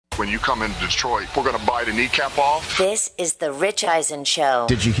when you come into Detroit, we're going to bite a kneecap off. This is the Rich Eisen Show.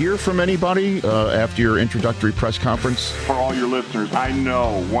 Did you hear from anybody after your introductory press conference? For all your listeners, I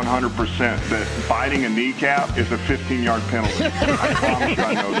know 100% that biting a kneecap is a 15-yard penalty. I promise you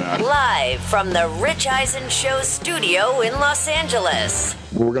I know that. Live from the Rich Eisen Show studio in Los Angeles.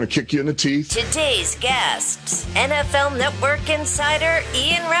 We're going to kick you in the teeth. Today's guests, NFL Network insider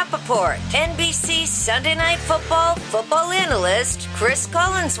Ian Rapoport, NBC Sunday Night Football analyst Chris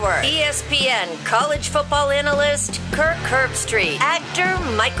Collinsworth, ESPN college football analyst Kirk Herbstreit, actor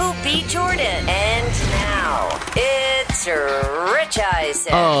Michael B. Jordan, and now it's Rich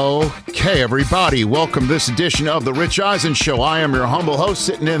Eisen. Okay, everybody, welcome to this edition of the Rich Eisen Show. I am your humble host,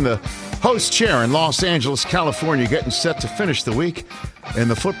 sitting in the host chair in Los Angeles, California, getting set to finish the week in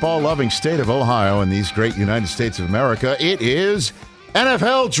the football-loving state of Ohio and these great United States of America. It is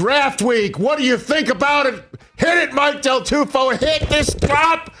NFL Draft Week. What do you think about it? Hit it, Mike Del Tufo. Hit this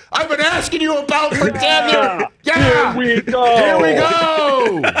drop I've been asking you about for 10 years. Yeah. Here we go. Here we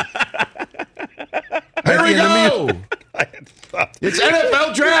go. Here we go. It's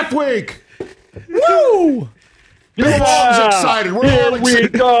NFL Draft Week. Woo! We're all excited. We're all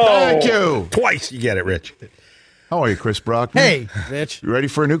excited. Go. Thank you. Twice you get it, Rich. How are you, Chris Brockman? Hey, Rich. You ready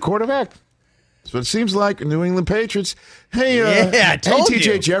for a new quarterback? That's what it seems like. New England Patriots. Hey, I told hey,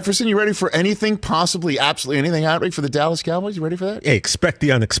 T.J. you. Jefferson, you ready for anything, possibly, absolutely anything happening for the Dallas Cowboys? You ready for that? Hey, expect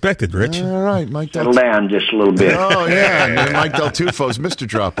the unexpected, Rich. All right, Mike Del Settle down just a little bit. Oh, yeah. And then Mike Del Tufo's Mr.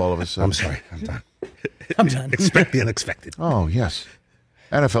 Drop all of a sudden. I'm sorry. I'm done. I'm done. Expect the unexpected. Oh, yes.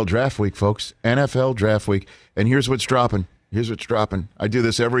 NFL Draft Week, folks. NFL Draft Week. And here's what's dropping. Here's what's dropping. I do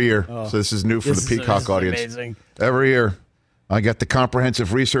this every year, so this is new for the Peacock audience. Amazing. Every year. I get the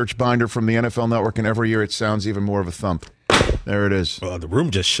comprehensive research binder from the NFL Network, and every year it sounds even more of a thump. There it is. The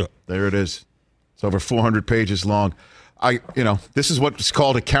room just shook. There it is. It's over 400 pages long. This is what's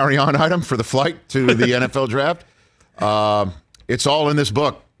called a carry-on item for the flight to the NFL Draft. It's all in this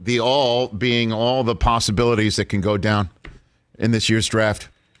book. The all being all the possibilities that can go down in this year's draft.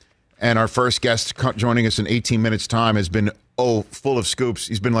 And our first guest joining us in 18 minutes' time has been, full of scoops.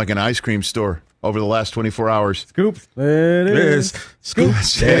 He's been like an ice cream store over the last 24 hours. Scoops. There it is.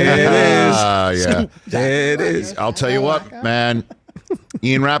 Scoops. There it is. Yeah. There it is. I'll tell you what, man.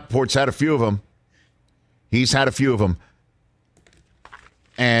 Ian Rapoport's had a few of them. He's had a few of them.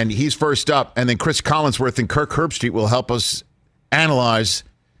 And he's first up. And then Chris Collinsworth and Kirk Herbstreit will help us analyze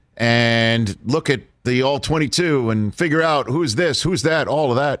and look at the all-22 and figure out who's this, who's that, all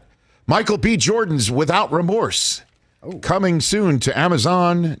of that. Michael B. Jordan's Without Remorse. Coming soon to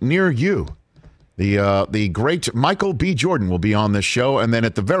Amazon near you. The great Michael B. Jordan will be on this show. And then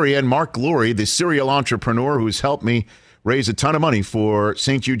at the very end, Mark Glory, the serial entrepreneur who's helped me raise a ton of money for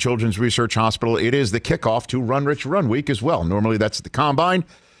St. Jude Children's Research Hospital. It is the kickoff to Run Rich Run Week as well. Normally that's at the Combine.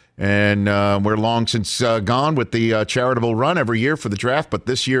 And we're long since gone with the charitable run every year for the draft. But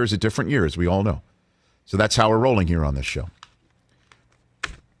this year is a different year, as we all know. So that's how we're rolling here on this show.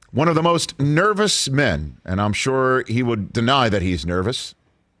 One of the most nervous men, and I'm sure he would deny that he's nervous,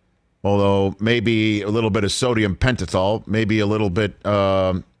 although maybe a little bit of sodium pentothal, maybe a little bit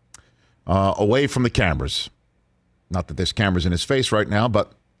away from the cameras. Not that this camera's in his face right now,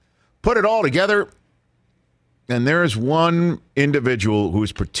 but put it all together, and there's one individual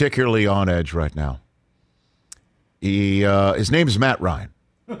who's particularly on edge right now. His name is Matt Ryan.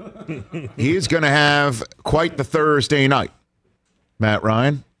 He's going to have quite the Thursday night, Matt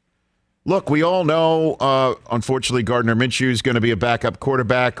Ryan. Look, we all know, unfortunately, Gardner Minshew is going to be a backup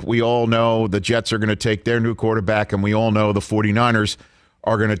quarterback. We all know the Jets are going to take their new quarterback, and we all know the 49ers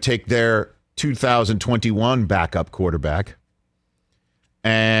are going to take their 2021 backup quarterback.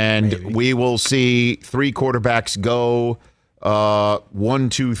 And we will see three quarterbacks go 1,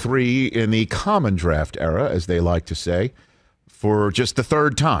 2, 3 in the common draft era, as they like to say, for just the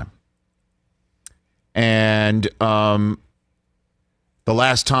third time. And the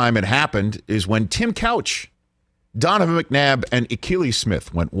last time it happened is when Tim Couch, Donovan McNabb, and Achilles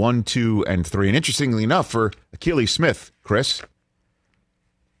Smith went 1, 2, and 3. And interestingly enough, for Achilles Smith, Chris,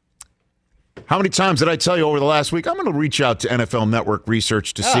 how many times did I tell you over the last week? I'm going to reach out to NFL Network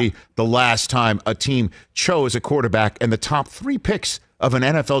research to see the last time a team chose a quarterback and the top 3 picks of an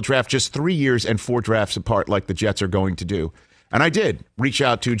NFL draft just 3 years and 4 drafts apart like the Jets are going to do. And I did reach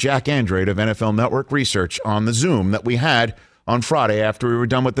out to Jack Andrade of NFL Network Research on the Zoom that we had on Friday after we were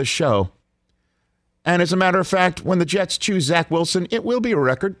done with this show. And as a matter of fact, when the Jets choose Zach Wilson, it will be a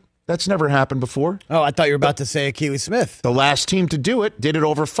record. That's never happened before. Oh, I thought you were about to say Achilles Smith. The last team to do it did it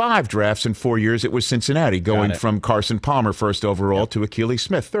over 5 drafts in 4 years. It was Cincinnati, going from Carson Palmer, first overall, to Achilles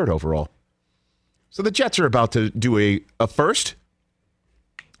Smith, third overall. So the Jets are about to do a first.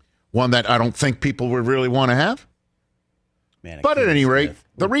 one that I don't think people would really want to have. Man, But at any rate, Smith.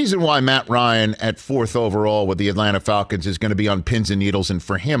 the reason why Matt Ryan at 4th overall with the Atlanta Falcons is going to be on pins and needles, and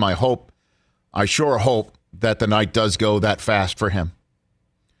for him, I sure hope that the night does go that fast for him.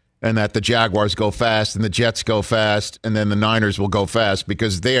 And that the Jaguars go fast and the Jets go fast and then the Niners will go fast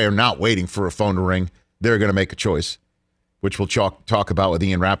because they are not waiting for a phone to ring. They're going to make a choice, which we'll talk about with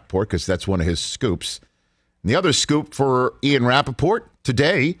Ian Rapoport because that's one of his scoops. And the other scoop for Ian Rapoport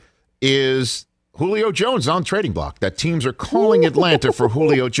today is Julio Jones on trading block. That teams are calling Atlanta for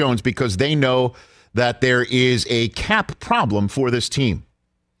Julio Jones because they know that there is a cap problem for this team.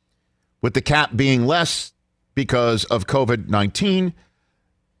 With the cap being less because of COVID-19,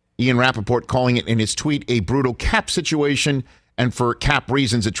 Ian Rapoport calling it in his tweet a brutal cap situation, and for cap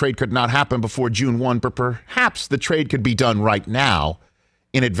reasons, a trade could not happen before June 1, but perhaps the trade could be done right now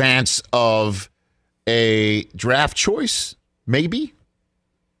in advance of a draft choice, maybe,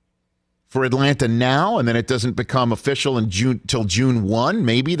 for Atlanta now, and then it doesn't become official in till June 1.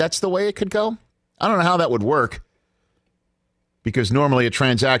 Maybe that's the way it could go. I don't know how that would work because normally a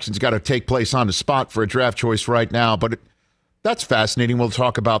transaction's got to take place on the spot for a draft choice right now, but that's fascinating. We'll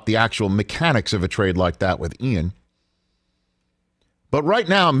talk about the actual mechanics of a trade like that with Ian. But right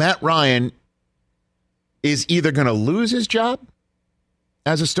now, Matt Ryan is either going to lose his job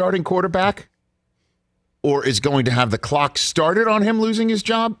as a starting quarterback or is going to have the clock started on him losing his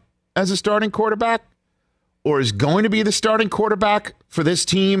job as a starting quarterback or is going to be the starting quarterback for this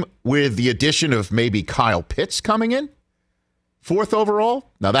team with the addition of maybe Kyle Pitts coming in, 4th overall.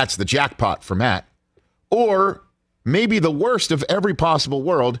 Now, that's the jackpot for Matt. Or maybe the worst of every possible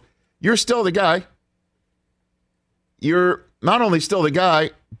world, you're still the guy. You're not only still the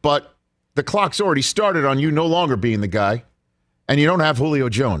guy, but the clock's already started on you no longer being the guy, and you don't have Julio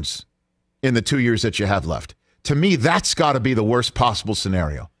Jones in the 2 years that you have left. To me, that's got to be the worst possible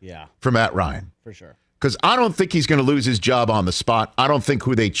scenario for Matt Ryan. For sure. Because I don't think he's going to lose his job on the spot. I don't think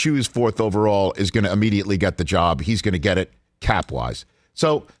who they choose 4th overall is going to immediately get the job. He's going to get it cap-wise.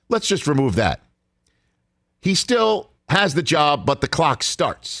 So let's just remove that. He still has the job, but the clock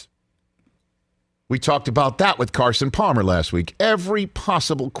starts. We talked about that with Carson Palmer last week. Every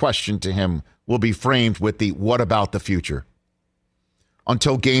possible question to him will be framed with the what about the future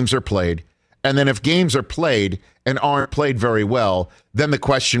until games are played. And then if games are played and aren't played very well, then the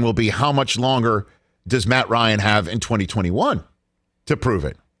question will be how much longer does Matt Ryan have in 2021 to prove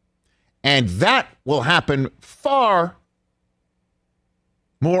it? And that will happen far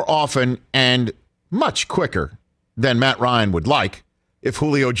more often and much quicker than Matt Ryan would like if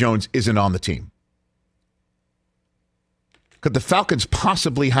Julio Jones isn't on the team. Could the Falcons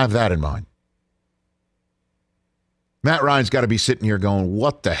possibly have that in mind? Matt Ryan's got to be sitting here going,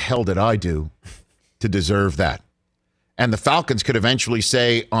 what the hell did I do to deserve that? And the Falcons could eventually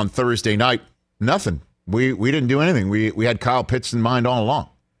say on Thursday night, nothing. We didn't do anything. We had Kyle Pitts in mind all along.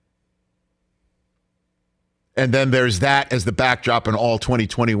 And then there's that as the backdrop in all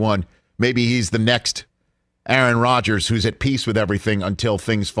 2021. Maybe he's the next Aaron Rodgers who's at peace with everything until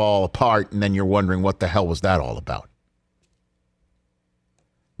things fall apart, and then you're wondering what the hell was that all about.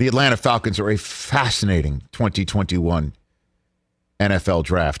 The Atlanta Falcons are a fascinating 2021 NFL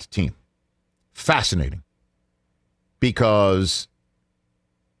draft team. Fascinating. Because,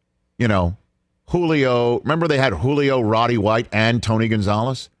 Julio, remember they had Julio, Roddy White, and Tony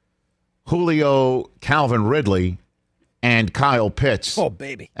Gonzalez? Julio, Calvin Ridley, and Kyle Pitts. Oh,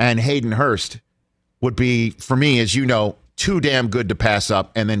 baby. And Hayden Hurst would be, for me, as you know, too damn good to pass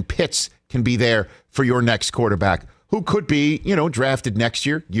up. And then Pitts can be there for your next quarterback who could be, drafted next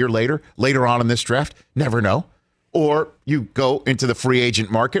year later on in this draft. Never know. Or you go into the free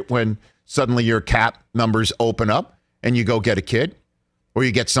agent market when suddenly your cap numbers open up and you go get a kid. Or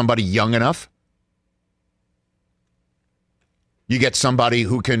you get somebody young enough. You get somebody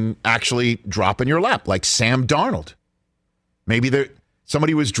who can actually drop in your lap, like Sam Darnold. Maybe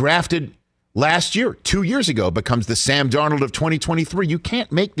somebody was drafted last year, 2 years ago, becomes the Sam Darnold of 2023. You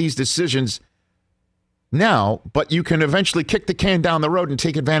can't make these decisions now, but you can eventually kick the can down the road and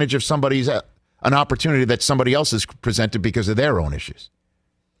take advantage of an opportunity that somebody else has presented because of their own issues.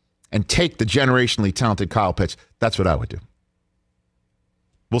 And take the generationally talented Kyle Pitts. That's what I would do.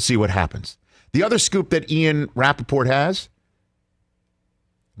 We'll see what happens. The other scoop that Ian Rapoport has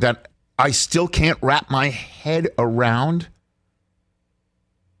that I still can't wrap my head around,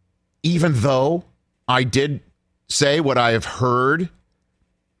 even though I did say what I have heard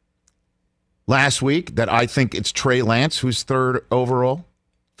last week, that I think it's Trey Lance who's 3rd overall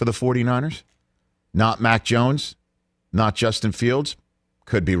for the 49ers, not Mac Jones, not Justin Fields.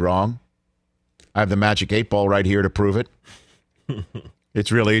 Could be wrong. I have the magic 8 ball right here to prove it.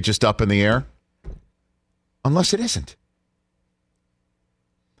 It's really just up in the air. Unless it isn't.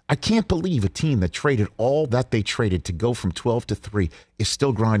 I can't believe a team that traded all that they traded to go from 12 to 3 is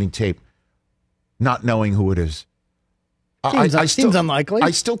still grinding tape, not knowing who it is. Seems unlikely.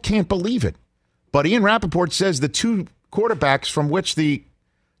 I still can't believe it. But Ian Rapoport says the two quarterbacks from which the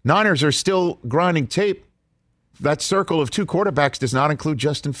Niners are still grinding tape, that circle of two quarterbacks does not include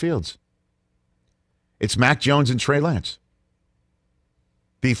Justin Fields. It's Mac Jones and Trey Lance.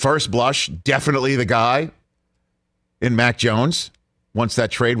 The first blush, definitely the guy in Mac Jones, once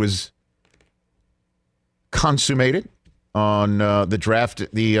that trade was consummated on the draft,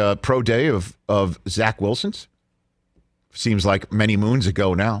 the pro day of Zach Wilson's. Seems like many moons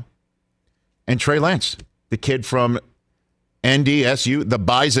ago now. And Trey Lance, the kid from NDSU, the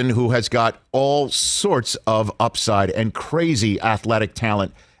Bison, who has got all sorts of upside and crazy athletic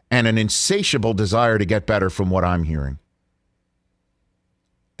talent and an insatiable desire to get better from what I'm hearing.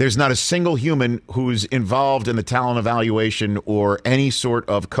 There's not a single human who's involved in the talent evaluation or any sort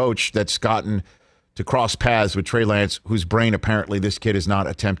of coach that's gotten to cross paths with Trey Lance, whose brain apparently this kid has not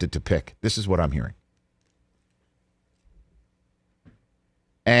attempted to pick. This is what I'm hearing.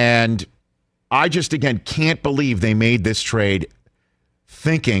 And I just, again, can't believe they made this trade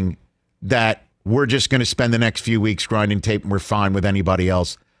thinking that we're just going to spend the next few weeks grinding tape and we're fine with anybody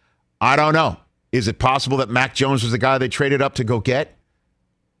else. I don't know. Is it possible that Mac Jones was the guy they traded up to go get?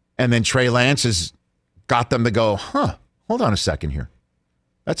 And then Trey Lance has got them to go, hold on a second here.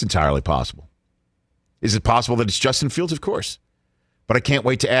 That's entirely possible. Is it possible that it's Justin Fields? Of course. But I can't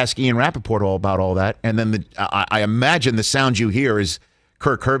wait to ask Ian Rapoport all about all that. And then I imagine the sound you hear is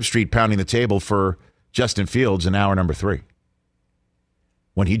Kirk Herbstreit pounding the table for Justin Fields in hour number 3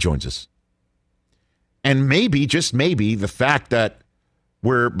 when he joins us. And maybe, just maybe, the fact that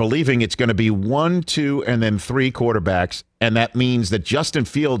we're believing it's going to be 1, 2, and then 3 quarterbacks, and that means that Justin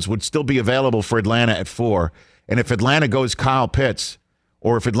Fields would still be available for Atlanta at 4. And if Atlanta goes Kyle Pitts,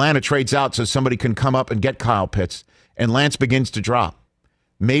 or if Atlanta trades out so somebody can come up and get Kyle Pitts, and Lance begins to drop,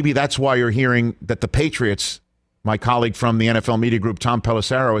 maybe that's why you're hearing that the Patriots, my colleague from the NFL Media Group, Tom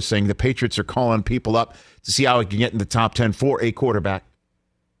Pelissero, is saying the Patriots are calling people up to see how it can get in the top 10 for a quarterback,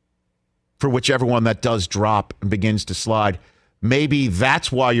 for whichever one that does drop and begins to slide. Maybe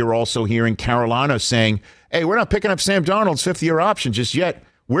that's why you're also hearing Carolina saying, hey, we're not picking up Sam Darnold's 5th-year option just yet.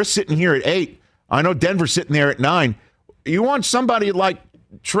 We're sitting here at 8. I know Denver's sitting there at 9. You want somebody like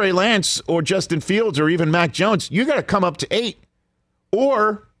Trey Lance or Justin Fields or even Mac Jones, you got to come up to 8.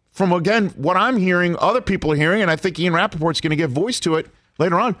 Or, from, again, what I'm hearing, other people are hearing, and I think Ian Rapoport's going to give voice to it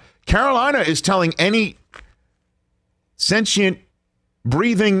later on, Carolina is telling any sentient,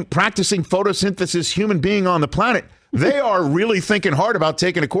 breathing, practicing photosynthesis human being on the planet, they are really thinking hard about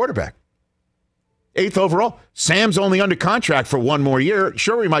taking a quarterback. 8th overall. Sam's only under contract for 1 more year.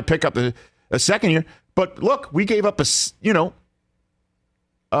 Sure, we might pick up a second year. But look, we gave up a 2,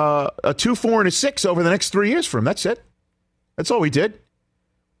 4, and a 6 over the next 3 years for him. That's it. That's all we did.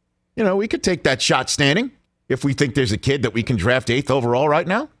 We could take that shot standing if we think there's a kid that we can draft 8th overall right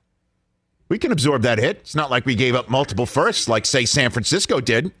now. We can absorb that hit. It's not like we gave up multiple firsts like, say, San Francisco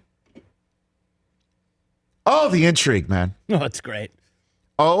did. Oh, the intrigue, man. Oh, that's great.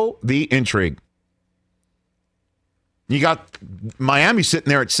 Oh, the intrigue. You got Miami sitting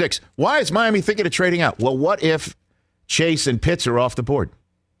there at 6. Why is Miami thinking of trading out? Well, what if Chase and Pitts are off the board?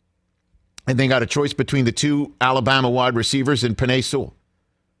 And they got a choice between the 2 Alabama wide receivers and Penei Sewell.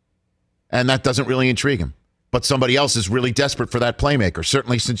 And that doesn't really intrigue him. But somebody else is really desperate for that playmaker.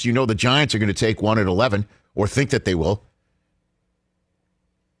 Certainly since the Giants are going to take 1 at 11, or think that they will.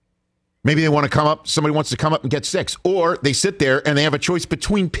 Maybe they want to come up, somebody wants to come up and get 6. Or they sit there and they have a choice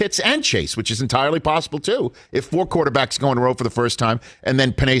between Pitts and Chase, which is entirely possible too. If 4 quarterbacks go in a row for the first time, and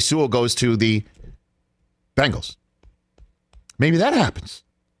then Penei Sewell goes to the Bengals. Maybe that happens.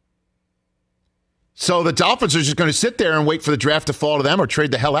 So the Dolphins are just going to sit there and wait for the draft to fall to them or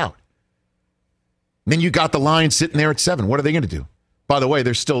trade the hell out. And then you got the Lions sitting there at 7. What are they going to do? By the way,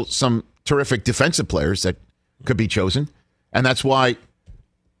 there's still some terrific defensive players that could be chosen. And that's why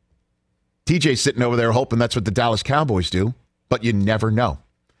TJ's sitting over there hoping that's what the Dallas Cowboys do, but you never know.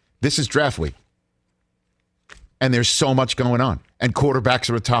 This is draft week, and there's so much going on, and quarterbacks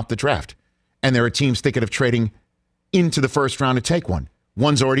are atop the draft, and there are teams thinking of trading into the first round to take one.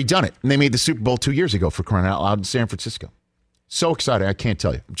 One's already done it, and they made the Super Bowl 2 years ago, for crying out loud, in San Francisco. So excited, I can't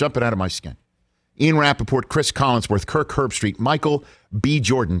tell you. I'm jumping out of my skin. Ian Rapoport, Chris Collinsworth, Kirk Herbstreit, Michael B.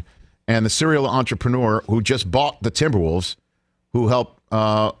 Jordan, and the serial entrepreneur who just bought the Timberwolves, who helped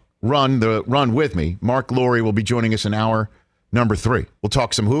run with me. Mark Laurie will be joining us in hour number 3. We'll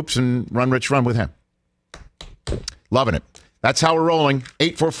talk some hoops and run Rich Run with him. Loving it. That's how we're rolling.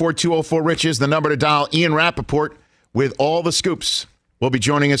 844-204-RICH is the number to dial. Ian Rapoport with all the scoops will be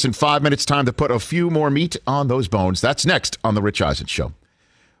joining us in 5 minutes' time to put a few more meat on those bones. That's next on The Rich Eisen Show.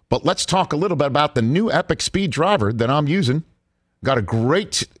 But let's talk a little bit about the new Epic Speed driver that I'm using. Got a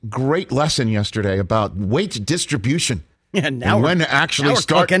great lesson yesterday about weight distribution. Yeah, now and when to actually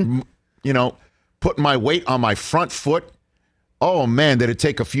start, cooking. putting my weight on my front foot. Oh, man, did it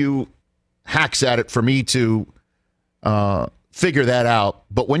take a few hacks at it for me to figure that out.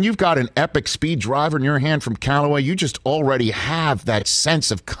 But when you've got an Epic Speed driver in your hand from Callaway, you just already have that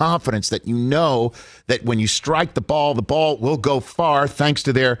sense of confidence that you know that when you strike the ball will go far thanks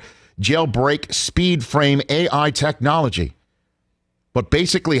to their jailbreak speed frame AI technology. What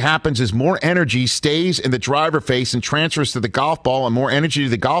basically happens is more energy stays in the driver face and transfers to the golf ball, and more energy to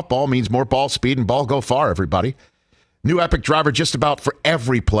the golf ball means more ball speed and ball go far, everybody. New Epic driver just about for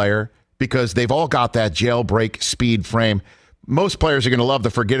every player because they've all got that jailbreak speed frame. Most players are going to love the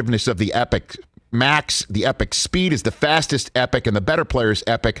forgiveness of the Epic Max. The Epic Speed is the fastest Epic, and the better player's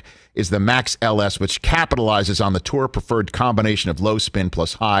Epic is the Max LS, which capitalizes on the tour-preferred combination of low spin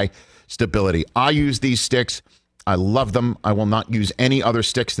plus high stability. I use these sticks. I love them. I will not use any other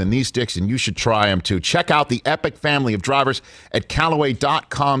sticks than these sticks, and you should try them too. Check out the Epic family of drivers at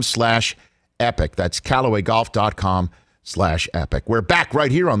Callaway.com/Epic. That's CallawayGolf.com/Epic. We're back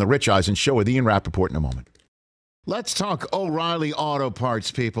right here on The Rich Eisen Show with Ian Rapoport in a moment. Let's talk O'Reilly Auto Parts,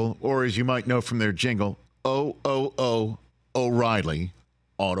 people, or as you might know from their jingle, O'Reilly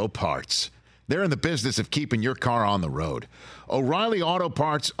Auto Parts. They're in the business of keeping your car on the road. O'Reilly Auto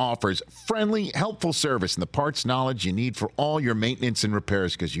Parts offers friendly, helpful service and the parts knowledge you need for all your maintenance and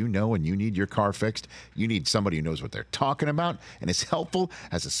repairs, because you know when you need your car fixed, you need somebody who knows what they're talking about and is helpful,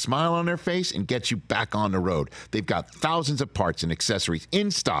 has a smile on their face, and gets you back on the road. They've got thousands of parts and accessories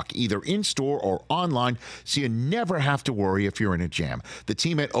in stock, either in-store or online, so you never have to worry if you're in a jam. The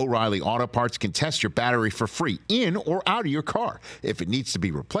team at O'Reilly Auto Parts can test your battery for free in or out of your car. If it needs to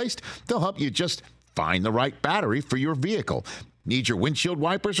be replaced, they'll help you just find the right battery for your vehicle. Need your windshield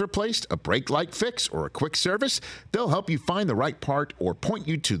wipers replaced, a brake light fix, or a quick service? They'll help you find the right part or point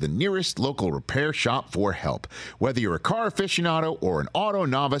you to the nearest local repair shop for help. Whether you're a car aficionado or an auto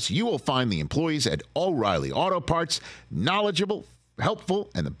novice, you will find the employees at O'Reilly Auto Parts knowledgeable, helpful,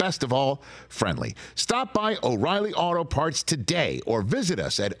 and the best of all, friendly. Stop by O'Reilly Auto Parts today or visit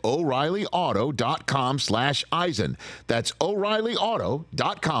us at O'ReillyAuto.com/Eisen. That's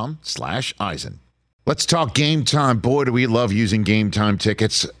O'ReillyAuto.com/Eisen. Let's talk Game Time. Boy, do we love using Game Time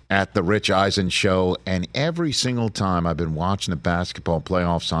tickets at the Rich Eisen Show. And every single time I've been watching the basketball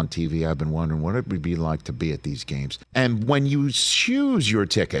playoffs on TV, I've been wondering what it would be like to be at these games. And when you choose your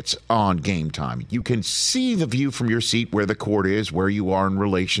tickets on Game Time, you can see the view from your seat where the court is, where you are in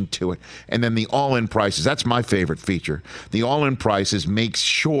relation to it. And then the all-in prices. That's my favorite feature. The all-in prices makes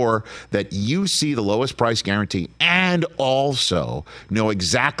sure that you see the lowest price guarantee and also know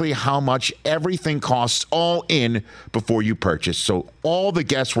exactly how much everything costs all in before you purchase. So all the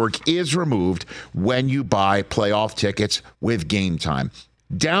guesswork is removed when you buy playoff tickets with Game Time.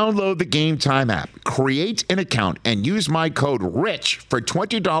 Download the Game Time app, create an account, and use my code RICH for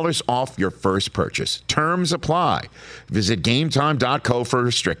 $20 off your first purchase. Terms apply. Visit GameTime.co for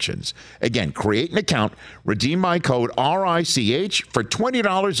restrictions. Again, create an account, redeem my code RICH for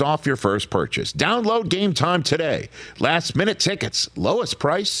 $20 off your first purchase. Download Game Time today. Last minute tickets, lowest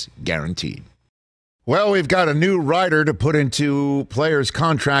price guaranteed. Well, we've got a new rider to put into players'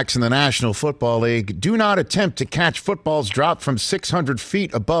 contracts in the National Football League. Do not attempt to catch footballs dropped from 600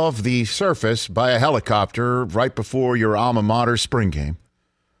 feet above the surface by a helicopter right before your alma mater spring game.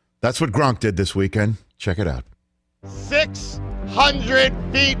 That's what Gronk did this weekend. Check it out. 600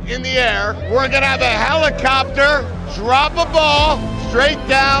 feet in the air. We're going to have a helicopter drop a ball straight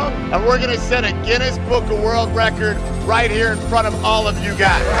down, and we're going to set a Guinness Book of World Record right here in front of all of you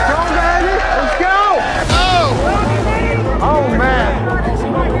guys. Let's go, baby. Let's go. Oh! Oh, man.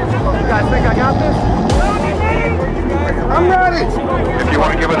 You guys think I got this? I'm ready. If you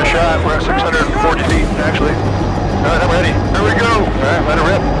want to give it a shot, we're at 640 feet, actually. All right, I'm ready. Here we go. All right, let it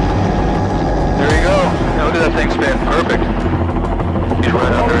rip. There you go. Now look at that thing spin. Perfect. He's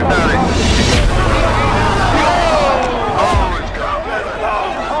right under it. Down it.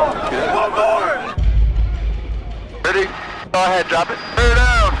 Ready? Go ahead, drop it. Put it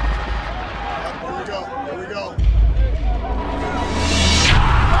down. Here we go. Here we go.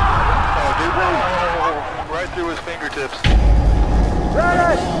 Oh, dude. Right through his fingertips.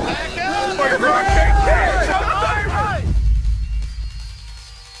 Ready. Back out.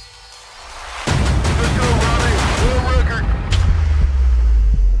 Let's go, Ronnie. World record.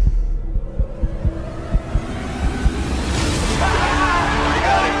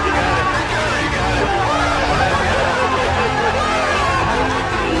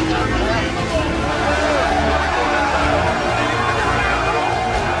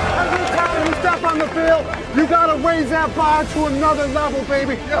 bar to another level,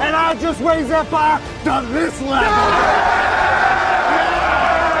 baby. And I just raised that bar to this level.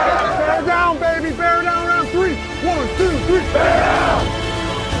 Bear down, baby. Bear down round 3. 1, 2, 3. Bear down.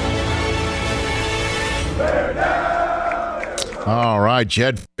 Bear down. All right,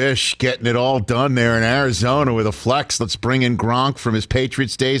 Jed Fish getting it all done there in Arizona with a flex. Let's bring in Gronk from his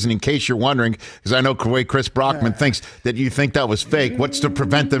Patriots days. And in case you're wondering, because I know the way Chris Brockman thinks that you think that was fake, what's to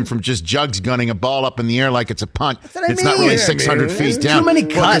prevent them from just jugs gunning a ball up in the air like it's a punt? It's not really 600 feet down. Too many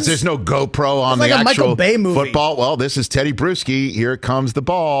cuts. Because there's no GoPro on It's the like a actual Michael Bay movie. football. Well, this is Teddy Bruschi. Here comes the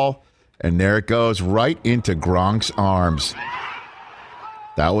ball. And there it goes right into Gronk's arms.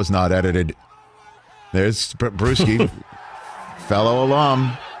 That was not edited. There's Bruschi. Fellow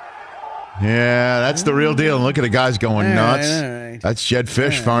alum. Yeah, that's the real deal. And look at the guys going nuts. Right. That's Jed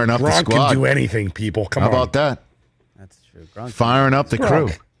Fish firing up the Gronk squad. can do anything, people. Come How on. about that? That's true. Gronk Firing up the crew.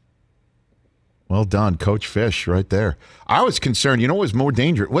 Gronk. Well done, Coach Fish, right there. I was concerned. You know what's more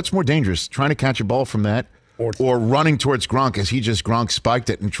dangerous? What's more dangerous? Trying to catch a ball from that or running towards Gronk as Gronk spiked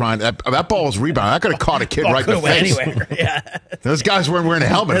it and trying that ball was rebounded. That could have caught a kid right in the face. Anywhere. Yeah. Those guys weren't wearing a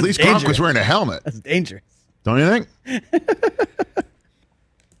helmet. At That's least Gronk was dangerous. wearing a helmet. That's dangerous. Don't you think?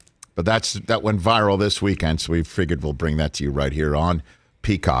 But that went viral this weekend, so we figured we'll bring that to you right here on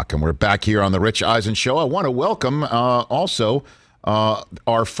Peacock. And we're back here on the Rich Eisen Show. I want to welcome also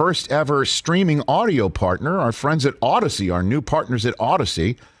our first ever streaming audio partner, our friends at Odyssey, our new partners at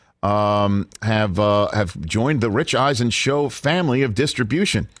Odyssey, have joined the Rich Eisen Show family of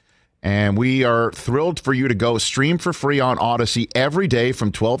distribution. And we are thrilled for you to go stream for free on Odyssey every day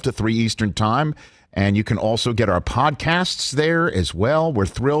from 12 to 3 Eastern Time. And you can also get our podcasts there as well. We're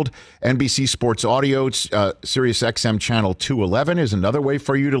thrilled. NBC Sports Audio, Sirius XM Channel 211 is another way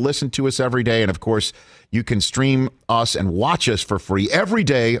for you to listen to us every day. And, of course, you can stream us and watch us for free every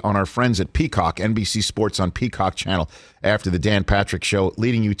day on our friends at Peacock, NBC Sports on Peacock Channel after the Dan Patrick Show,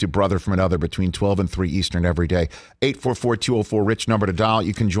 leading you to Brother from Another between 12 and 3 Eastern every day. 844-204-RICH number to dial.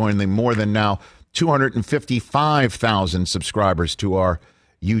 You can join the more than now 255,000 subscribers to our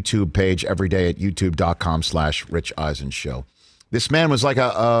YouTube page every day at youtube.com/Rich Eisen Show. This man was like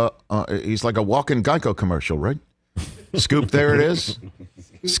he's like a walking Geico commercial, right? Scoop, there it is.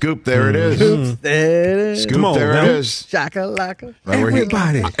 Scoop, there it is. Scoop, there it is. Scoop, there it is. Shaka-laka.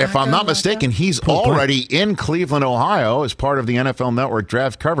 Everybody. If I'm not mistaken, he's already in Cleveland, Ohio as part of the NFL Network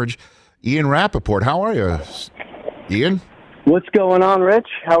draft coverage. Ian Rapoport, how are you? Ian? What's going on, Rich?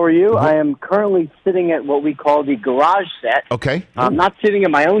 How are you? I am currently sitting at what we call the garage set. Okay. I'm not sitting in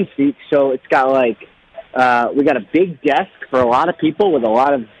my own seat, so it's got we got a big desk for a lot of people with a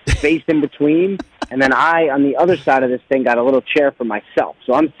lot of space in between. And then I, on the other side of this thing, got a little chair for myself.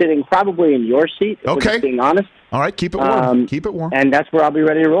 So I'm sitting probably in your seat, if Okay. we're just being honest. All right, keep it warm. Keep it warm. And that's where I'll be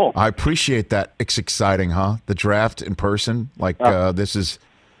ready to roll. I appreciate that. It's exciting, huh? The draft in person. This is...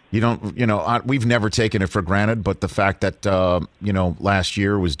 we've never taken it for granted, but the fact that, last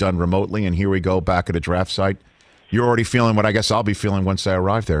year was done remotely and here we go back at a draft site, you're already feeling what I guess I'll be feeling once I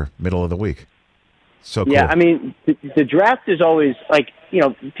arrive there, middle of the week. So cool. Yeah, I mean, the draft is always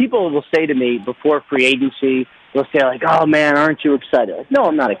people will say to me before free agency, they'll say oh man, aren't you excited? Like, no,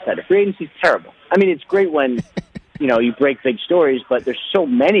 I'm not excited. Free agency's terrible. I mean, it's great when, you break big stories, but there's so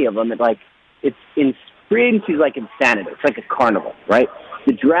many of them that free agency is like insanity. It's like a carnival, right?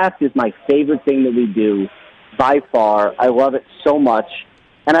 The draft is my favorite thing that we do by far. I love it so much,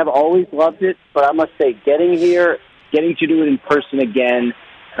 and I've always loved it, but I must say getting here, getting to do it in person again,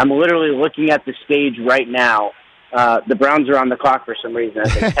 I'm literally looking at the stage right now. The Browns are on the clock for some reason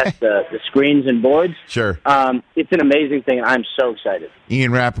as they test the screens and boards. Sure. It's an amazing thing, and I'm so excited.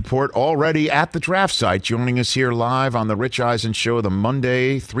 Ian Rapoport already at the draft site, joining us here live on the Rich Eisen Show the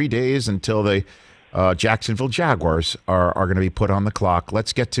Monday, 3 days until the Jacksonville Jaguars are going to be put on the clock.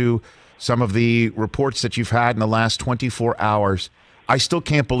 Let's get to some of the reports that you've had in the last 24 hours. I still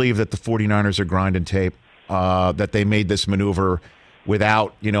can't believe that the 49ers are grinding tape, that they made this maneuver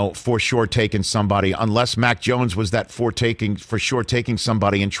without, for sure taking somebody, unless Mac Jones was that for sure taking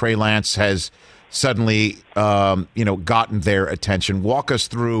somebody and Trey Lance has suddenly, gotten their attention. Walk us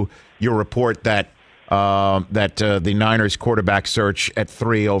through your report that the Niners quarterback search at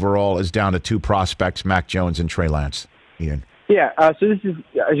 3 overall is down to 2 prospects, Mac Jones and Trey Lance. Ian. Yeah, so this is,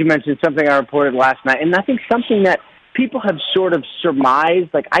 as you mentioned, something I reported last night, and I think something that people have sort of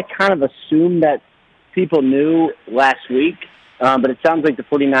surmised. I kind of assumed that people knew last week, but it sounds like the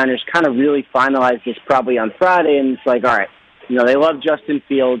 49ers kind of really finalized this probably on Friday, and it's all right, they love Justin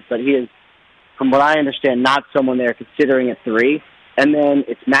Fields, but he is, from what I understand, not someone they're considering at 3. And then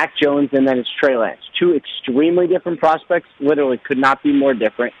it's Mac Jones, and then it's Trey Lance. 2 extremely different prospects, literally could not be more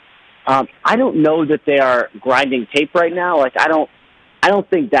different. I don't know that they are grinding tape right now. Like, I don't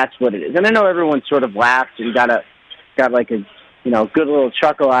think that's what it is. And I know everyone sort of laughed and got like a, good little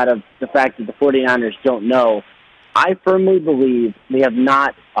chuckle out of the fact that the 49ers don't know. I firmly believe they have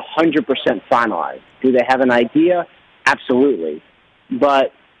not 100% finalized. Do they have an idea? Absolutely.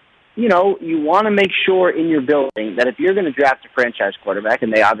 But, you want to make sure in your building that if you're going to draft a franchise quarterback,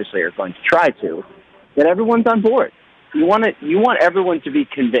 and they obviously are going to try to, that everyone's on board. You want everyone to be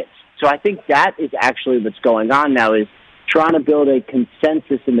convinced. So I think that is actually what's going on now, is trying to build a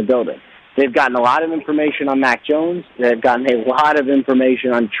consensus in the building. They've gotten a lot of information on Mac Jones. They've gotten a lot of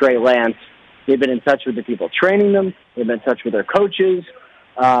information on Trey Lance. They've been in touch with the people training them. They've been in touch with their coaches.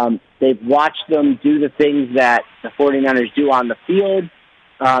 They've watched them do the things that the 49ers do on the field.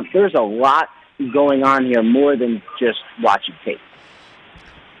 There's a lot going on here more than just watching tape.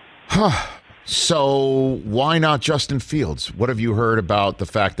 So why not Justin Fields? What have you heard about the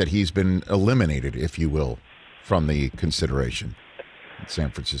fact that he's been eliminated, if you will, from the consideration in San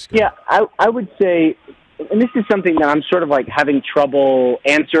Francisco? Yeah, I would say, and this is something that I'm sort of like having trouble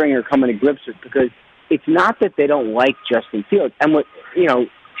answering or coming to grips with, because it's not that they don't like Justin Fields. And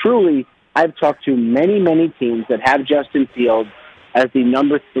truly, I've talked to many, many teams that have Justin Fields as the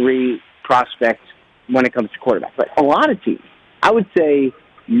number 3 prospect when it comes to quarterback. But a lot of teams, I would say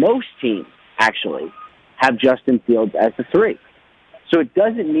most teams actually have Justin Fields as the 3. So it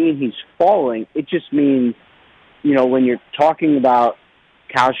doesn't mean he's falling. It just means, when you're talking about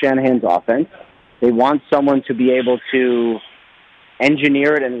Kyle Shanahan's offense, they want someone to be able to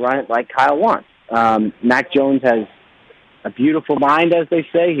engineer it and run it like Kyle wants. Mac Jones has a beautiful mind, as they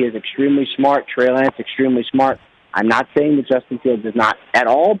say. He is extremely smart. Trey Lance, extremely smart. I'm not saying that Justin Fields is not at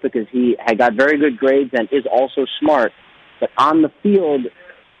all, because he had got very good grades and is also smart. But on the field,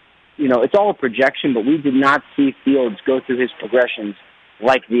 it's all a projection, but we did not see Fields go through his progressions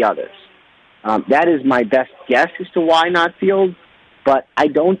like the others. That is my best guess as to why not Fields, but I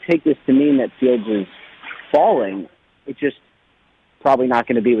don't take this to mean that Fields is falling. It's just probably not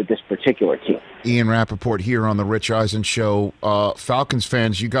going to be with this particular team. Ian Rapoport here on the Rich Eisen Show. Falcons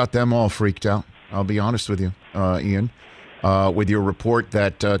fans, you got them all freaked out. I'll be honest with you, Ian, with your report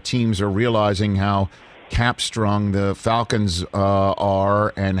that teams are realizing how cap-strung the Falcons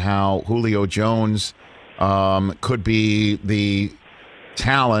are, and how Julio Jones could be the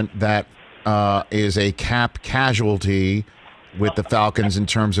talent that is a cap casualty with the Falcons in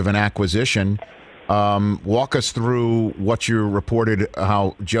terms of an acquisition. Walk us through what you reported,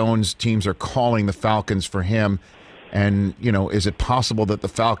 how Jones teams are calling the Falcons for him, and, is it possible that the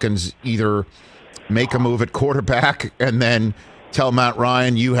Falcons either make a move at quarterback and then tell Matt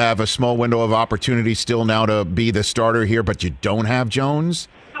Ryan, you have a small window of opportunity still now to be the starter here, but you don't have Jones?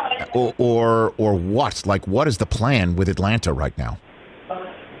 Or what? Like, what is the plan with Atlanta right now?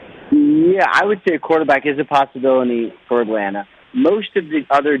 Yeah, I would say a quarterback is a possibility for Atlanta. Most of the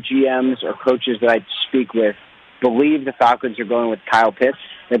other GMs or coaches that I speak with believe the Falcons are going with Kyle Pitts.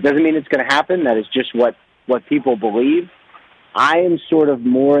 That doesn't mean it's going to happen. That is just what people believe. I am sort of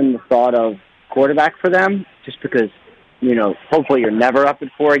more in the thought of quarterback for them, just because, hopefully you're never up at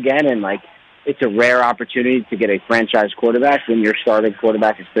 4 again, and it's a rare opportunity to get a franchise quarterback when your starting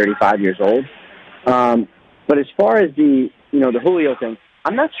quarterback is 35 years old. But as far as the Julio thing,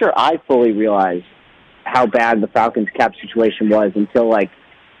 I'm not sure I fully realized how bad the Falcons cap situation was until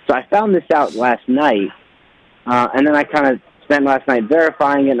so I found this out last night, and then I kind of spent last night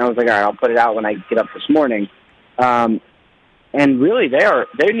verifying it, and I was like, all right, I'll put it out when I get up this morning. And really,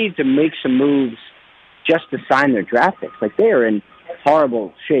 they need to make some moves just to sign their draft picks. They are in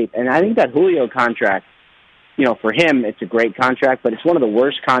horrible shape, and I think that Julio contract, for him, it's a great contract, but it's one of the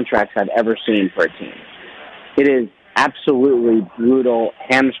worst contracts I've ever seen for a team. It is absolutely brutal,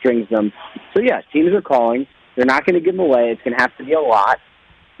 hamstrings them. So, yeah, teams are calling. They're not going to give them away. It's going to have to be a lot.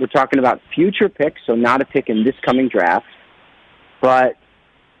 We're talking about future picks, so not a pick in this coming draft. But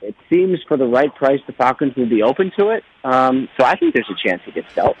it seems for the right price, the Falcons will be open to it. So I think there's a chance it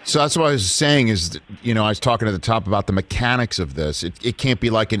gets dealt. So that's what I was saying is, I was talking at the top about the mechanics of this. It can't be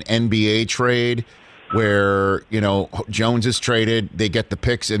like an NBA trade where, Jones is traded, they get the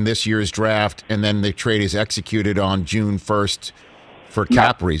picks in this year's draft, and then the trade is executed on June 1st for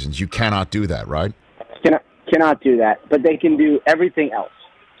cap reasons. You cannot do that, right? Cannot do that, but they can do everything else.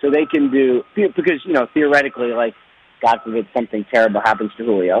 So they can do, because, theoretically, God forbid something terrible happens to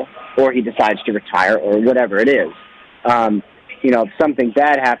Julio, or he decides to retire, or whatever it is. If something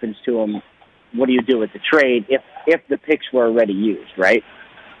bad happens to him, what do you do with the trade if the picks were already used, right?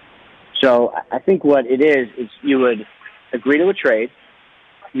 So I think what it is you would agree to a trade,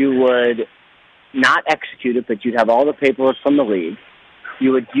 you would not execute it, but you'd have all the paperwork from the league,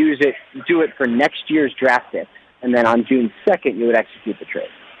 you would do it for next year's draft picks, and then on June 2nd, you would execute the trade.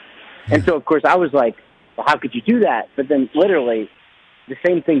 And so, of course, I was like, well, how could you do that? But then literally the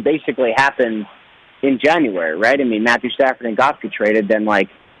same thing basically happened in January, right? I mean, Matthew Stafford and Goff get traded. Then, like,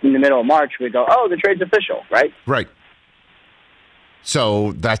 in the middle of March, we go, oh, the trade's official, right? Right.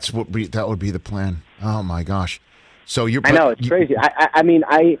 So that would be the plan. Oh, my gosh. So I know, it's crazy.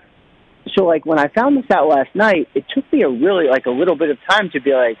 So, like, when I found this out last night, it took me a little bit of time to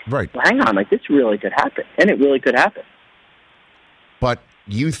be like, right. Well, hang on, like, this really could happen. And it really could happen. But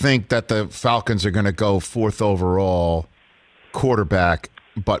you think that the Falcons are going to go 4th overall quarterback,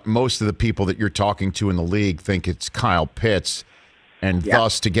 but most of the people that you're talking to in the league think it's Kyle Pitts, and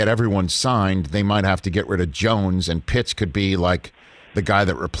thus to get everyone signed, they might have to get rid of Jones, and Pitts could be like the guy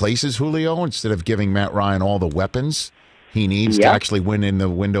that replaces Julio instead of giving Matt Ryan all the weapons he needs to actually win in the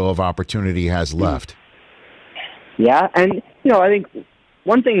window of opportunity he has left. Yeah, and, I think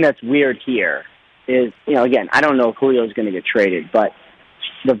one thing that's weird here is, again, I don't know if Julio's going to get traded, but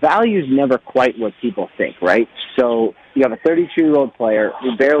the value's never quite what people think, right? So you have a 32-year-old player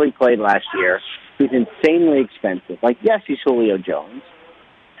who barely played last year, who's insanely expensive. Like, yes, he's Julio Jones,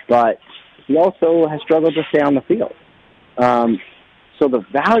 but he also has struggled to stay on the field. So the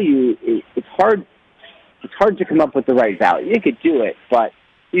value, it's hard to come up with the right value. You could do it, but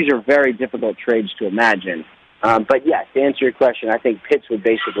these are very difficult trades to imagine. But, yes, to answer your question, I think Pitts would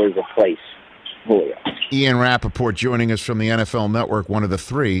basically replace Julio. Ian Rapoport joining us from the NFL Network, one of the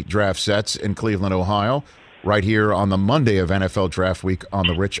 3 draft sets in Cleveland, Ohio, right here on the Monday of NFL Draft Week on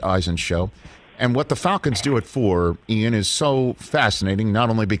the Rich Eisen Show. And what the Falcons do it for, Ian, is so fascinating, not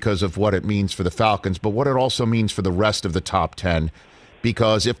only because of what it means for the Falcons, but what it also means for the rest of the top 10.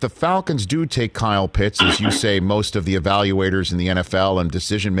 Because if the Falcons do take Kyle Pitts, as you say, most of the evaluators in the NFL and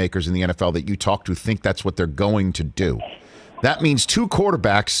decision makers in the NFL that you talk to think that's what they're going to do. That means 2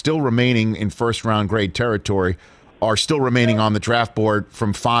 quarterbacks still remaining in first-round grade territory are still remaining on the draft board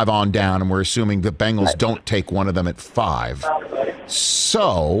from 5 on down, and we're assuming the Bengals don't take one of them at 5.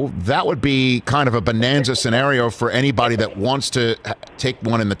 So that would be kind of a bonanza scenario for anybody that wants to take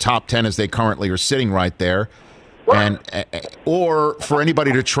one in the top 10 as they currently are sitting right there, and or for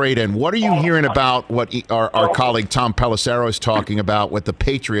anybody to trade in. What are you hearing about what our colleague Tom Pelissero is talking about with the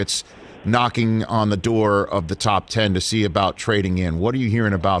Patriots knocking on the door of the top 10 to see about trading in? What are you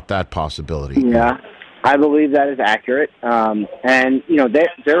hearing about that possibility? Yeah, I believe that is accurate. And,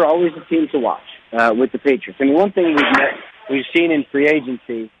 they're always a team to watch with the Patriots. I mean, one thing we've seen in free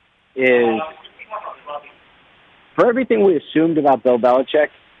agency is for everything we assumed about Bill Belichick,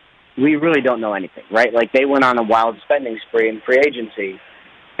 we really don't know anything, right? Like, they went on a wild spending spree in free agency,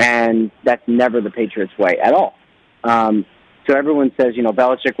 and that's never the Patriots' way at all. So everyone says,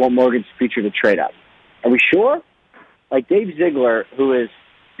 Belichick won't mortgage the future to trade up. Are we sure? Like, Dave Ziegler, who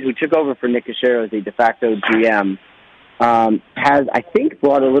took over for Nick Cassiero as the de facto GM, has, I think,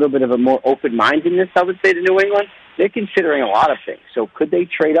 brought a little bit of a more open mindedness, I would say, to New England. They're considering a lot of things. So could they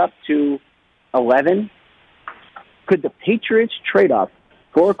trade up to 11? Could the Patriots trade up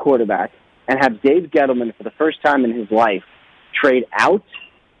for a quarterback and have Dave Gettleman, for the first time in his life, trade out?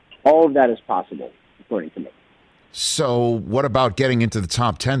 All of that is possible, according to me. So what about getting into the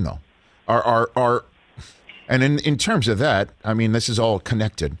top 10, though? And in terms of that, I mean, this is all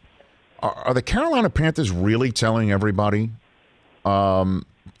connected. Are the Carolina Panthers really telling everybody, I'm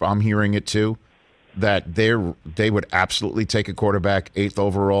hearing it too, that they would absolutely take a quarterback 8th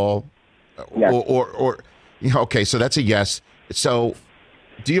overall? Yes. Or okay, so that's a yes. So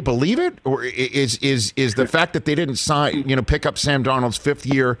do you believe it? Or is the fact that they didn't pick up Sam Darnold's 5th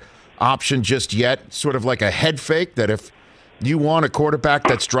year option just yet sort of like a head fake that if you want a quarterback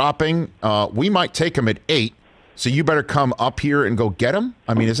that's dropping, we might take him at 8, so you better come up here and go get him?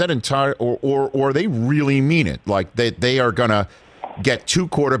 I mean, is that entire or they really mean it? Like they are going to get 2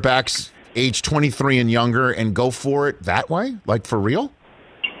 quarterbacks age 23 and younger and go for it that way? Like, for real?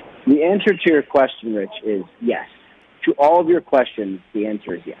 The answer to your question, Rich, is yes. To all of your questions, the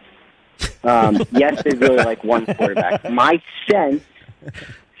answer is yes. Yes, they really like one quarterback. My sense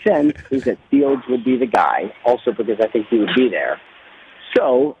is that Fields would be the guy, also because I think he would be there.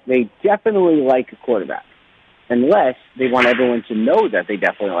 So they definitely like a quarterback, unless they want everyone to know that they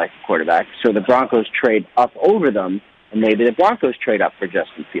definitely like a quarterback. So the Broncos trade up over them, and maybe the Broncos trade up for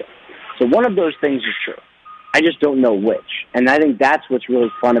Justin Fields. So one of those things is true. I just don't know which. And I think that's what's really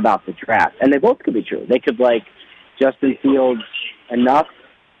fun about the draft. And they both could be true. They could like Justin Fields enough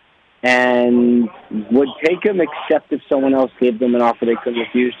and would take him, except if someone else gave them an offer they couldn't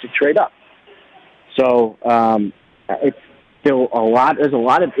refuse to trade up. So there's a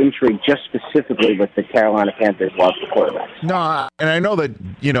lot of intrigue just specifically with the Carolina Panthers love for quarterbacks. No, and I know that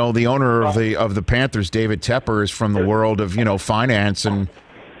the owner of the Panthers, David Tepper, is from the world of finance, and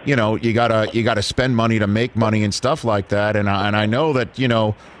you gotta spend money to make money and stuff like that. And I know that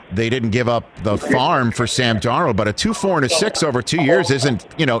they didn't give up the farm for Sam Darnold, but a 2-4 and a 6 over 2 years isn't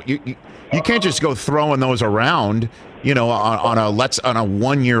you can't just go throwing those around on a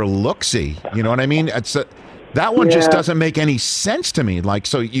 1 year look-see. You know what I mean? That one just doesn't make any sense to me. Like,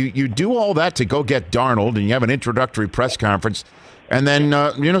 so you do all that to go get Darnold, and you have an introductory press conference, and then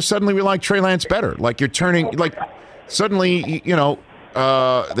suddenly we like Trey Lance better. Like, you're turning suddenly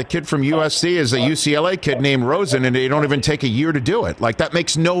the kid from USC is a UCLA kid named Rosen, and they don't even take a year to do it. Like, that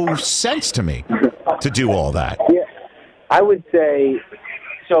makes no sense to me to do all that. Yeah, I would say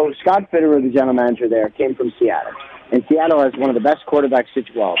so. Scott Fitterer, the general manager there, came from Seattle. And Seattle has one of the best quarterback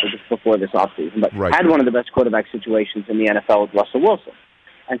situations, just before this offseason, but had one of the best quarterback situations in the NFL with Russell Wilson.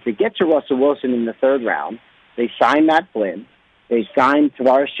 And to get to Russell Wilson in the third round, they signed Matt Flynn, they signed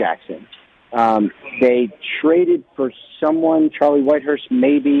Tavares Jackson, they traded for someone, Charlie Whitehurst,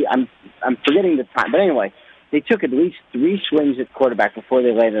 maybe. I'm forgetting the time, but anyway, they took at least 3 swings at quarterback before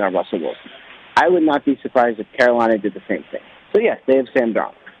they landed on Russell Wilson. I would not be surprised if Carolina did the same thing. So yes, they have Sam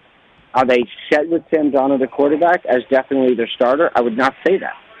Darnold. Are they set with Sam Darnold, the quarterback, as definitely their starter? I would not say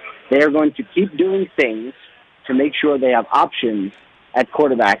that. They are going to keep doing things to make sure they have options at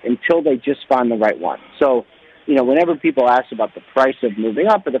quarterback until they just find the right one. So, whenever people ask about the price of moving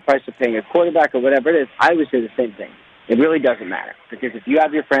up or the price of paying a quarterback or whatever it is, I would say the same thing. It really doesn't matter, because if you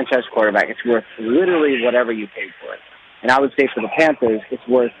have your franchise quarterback, it's worth literally whatever you paid for it. And I would say for the Panthers, it's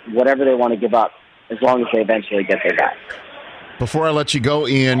worth whatever they want to give up as long as they eventually get their guy. Before I let you go,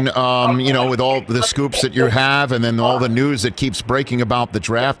 Ian, with all the scoops that you have and then all the news that keeps breaking about the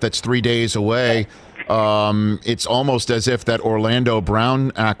draft that's 3 days away, it's almost as if that Orlando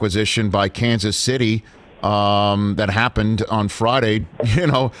Brown acquisition by Kansas City that happened on Friday,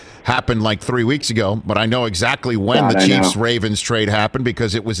 happened like 3 weeks ago. But I know exactly when the Chiefs-Ravens trade happened,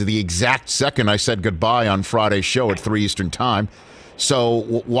 because it was the exact second I said goodbye on Friday's show at 3 Eastern Time.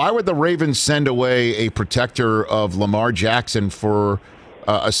 So why would the Ravens send away a protector of Lamar Jackson for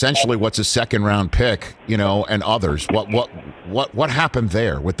essentially what's a second-round pick, and others? What happened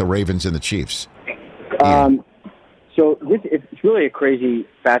there with the Ravens and the Chiefs? So it's really a crazy,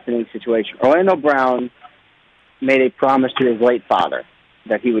 fascinating situation. Orlando Brown made a promise to his late father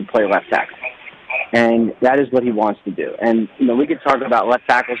that he would play left tackle. And that is what he wants to do. And, we could talk about left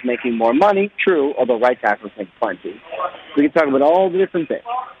tackles making more money, true, although right tackles make plenty. We could talk about all the different things.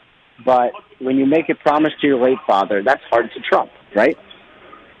 But when you make a promise to your late father, that's hard to trump, right?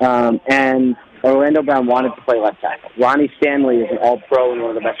 And Orlando Brown wanted to play left tackle. Ronnie Stanley is an all-pro and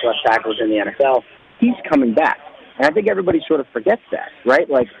one of the best left tackles in the NFL. He's coming back. And I think everybody sort of forgets that, right?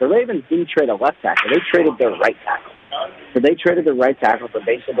 Like, the Ravens didn't trade a left tackle. They traded their right tackle. So they traded their right tackle for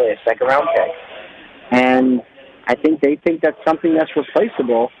basically a second-round pick. And I think they think that's something that's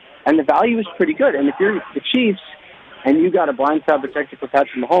replaceable, and the value is pretty good. And if you're the Chiefs and you got a blindside protector for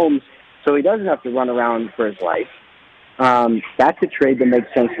Patrick Mahomes so he doesn't have to run around for his life, that's a trade that makes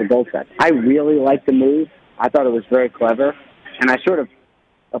sense for both sides. I really like the move. I thought it was very clever, and I sort of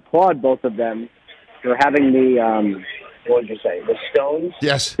applaud both of them for having the stones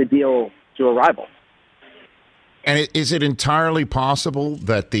to deal to a rival. And is it entirely possible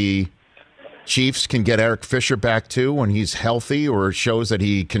that the Chiefs can get Eric Fisher back too when he's healthy, or shows that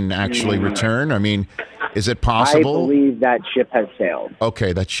he can actually return? I mean, is it possible? I believe that ship has sailed.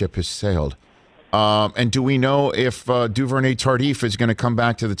 Okay, that ship has sailed. And do we know if Duvernay Tardif is going to come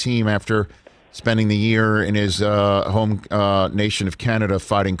back to the team after spending the year in his home nation of Canada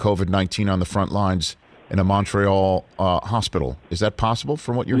fighting COVID-19 on the front lines in a Montreal hospital? Is that possible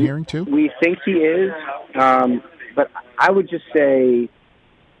from what you're hearing too? We think he is, but I would just say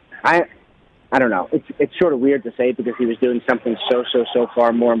I don't know. It's sort of weird to say because he was doing something so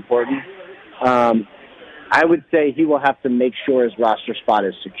far more important. I would say he will have to make sure his roster spot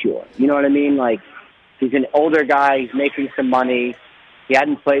is secure. You know what I mean? Like, he's an older guy. He's making some money. He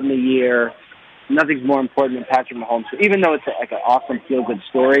hadn't played in a year. Nothing's more important than Patrick Mahomes. So even though it's like an awesome feel-good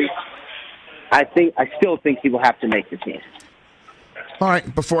story, I still think he will have to make the team. All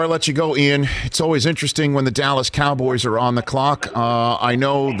right, before I let you go, Ian, it's always interesting when the Dallas Cowboys are on the clock. I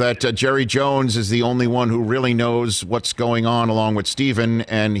know that Jerry Jones is the only one who really knows what's going on along with Steven,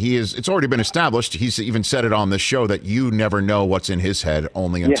 and it's already been established. He's even said it on the show that you never know what's in his head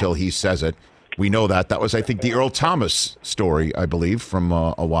only until he says it. We know that. That was, I think, the Earl Thomas story, I believe, from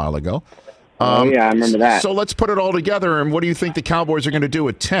a while ago. I remember that. So let's put it all together, and what do you think the Cowboys are going to do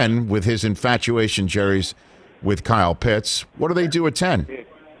at 10 with his infatuation, Jerry's, with Kyle Pitts. What do they do at 10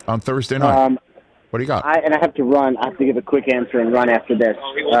 on Thursday night? What do you got? I have to run. I have to give a quick answer and run after this.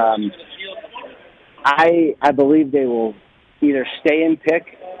 I believe they will either stay and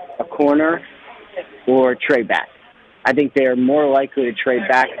pick a corner or trade back. I think they are more likely to trade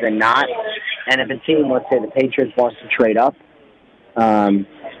back than not. And if a team, let's say the Patriots, wants to trade up,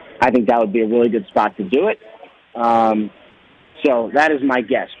 I think that would be a really good spot to do it. So that is my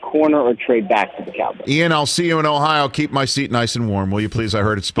guess, corner or trade back to the Cowboys. Ian, I'll see you in Ohio. Keep my seat nice and warm, will you please? I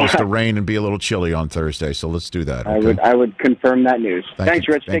heard it's supposed to rain and be a little chilly on Thursday, so let's do that. Okay? I would confirm that news. Thanks,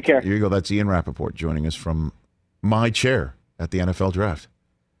 Rich. Take care. Here you go. That's Ian Rapoport joining us from my chair at the NFL Draft,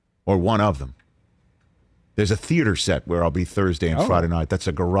 or one of them. There's a theater set where I'll be Thursday and Friday night. That's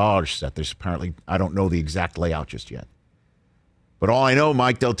a garage set. There's apparently, I don't know the exact layout just yet. But all I know,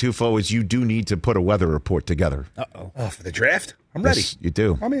 Mike Del Tufo, is you do need to put a weather report together. Oh, for the draft? I'm ready. Yes, you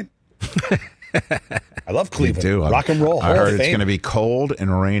do. I'm in. I love Cleveland. You do. Rock and roll. I heard it's going to be cold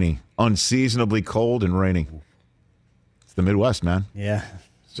and rainy. Unseasonably cold and rainy. It's the Midwest, man. Yeah.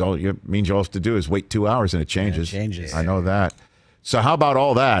 So it means all you have to do is wait 2 hours and it changes. Yeah, it changes. I know that. So how about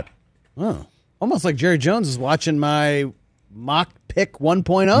all that? Oh, almost like Jerry Jones is watching my mock pick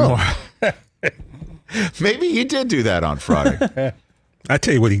 1.0. Maybe he did do that on Friday. I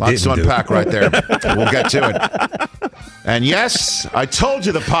tell you what he did. Lots to unpack right there. We'll get to it. And yes, I told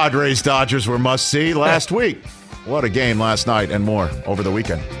you the Padres-Dodgers were must-see last week. What a game last night and more over the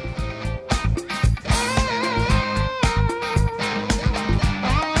weekend.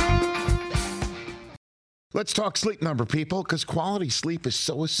 Let's talk Sleep Number, people, because quality sleep is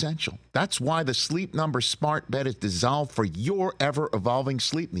so essential. That's why the Sleep Number smart bed is designed for your ever-evolving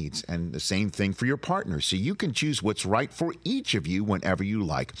sleep needs, and the same thing for your partner, so you can choose what's right for each of you whenever you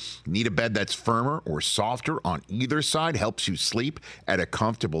like. Need a bed that's firmer or softer on either side, helps you sleep at a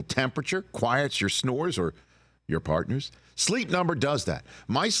comfortable temperature, quiets your snores or your partner's? Sleep Number does that.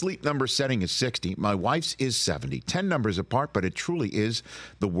 My Sleep Number setting is 60. My wife's is 70. 10 numbers apart, but it truly is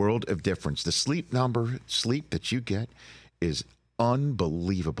the world of difference. The Sleep Number sleep that you get is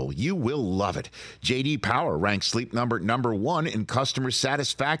unbelievable. You will love it. J.D. Power ranks Sleep Number number 1 in customer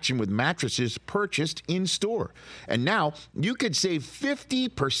satisfaction with mattresses purchased in store. And now you could save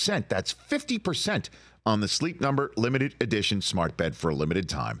 50%. That's 50% on the Sleep Number limited edition smart bed for a limited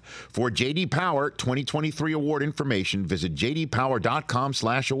time. For J.D. Power 2023 award information, visit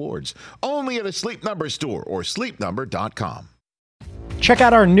jdpower.com/awards. Only at a Sleep Number store or sleepnumber.com. Check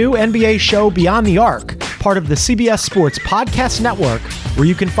out our new NBA show, Beyond the Arc, part of the CBS Sports Podcast Network, where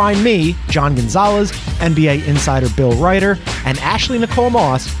you can find me, John Gonzalez, NBA insider Bill Ryder, and Ashley Nicole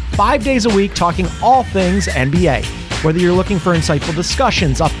Moss 5 days a week talking all things NBA. Whether you're looking for insightful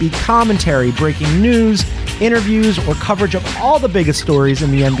discussions, upbeat commentary, breaking news, interviews, or coverage of all the biggest stories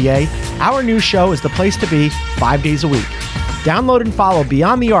in the NBA, our new show is the place to be 5 days a week. Download and follow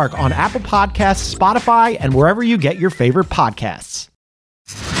Beyond the Arc on Apple Podcasts, Spotify, and wherever you get your favorite podcasts.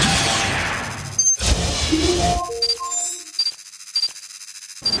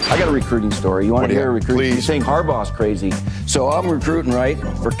 I got a recruiting story. You want to hear a recruiting? Please. You think Harbaugh's crazy. So I'm recruiting, right,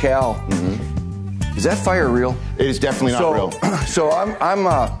 for Cal. Is that fire real? It is definitely not real. So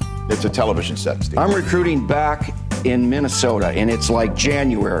It's a television set, Steve. I'm recruiting back in Minnesota, and it's like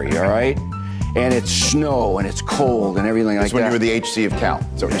January, all right? And it's snow, and it's cold, and everything like that. That's when you were the HC of Cal.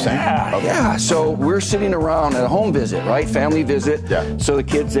 Is that what you're saying? Okay. Yeah, so we're sitting around at a home visit, right? Family visit. Yeah. So the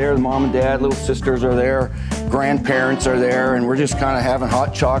kids there, the mom and dad, little sisters are there, grandparents are there, and we're just kind of having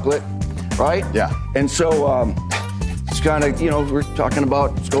hot chocolate, right? Yeah. And so it's kind of, we're talking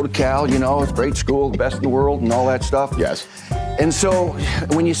about, let's go to Cal, it's a great school, the best in the world, and all that stuff. Yes. And so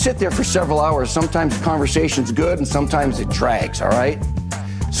when you sit there for several hours, sometimes the conversation's good and sometimes it drags, all right?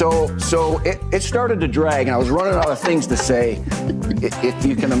 So it started to drag, and I was running out of things to say, if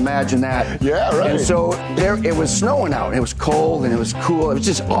you can imagine that. Yeah, right. And so it was snowing out, and it was cold, and it was cool. It was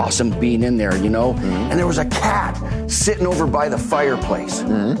just awesome being in there, Mm-hmm. And there was a cat sitting over by the fireplace,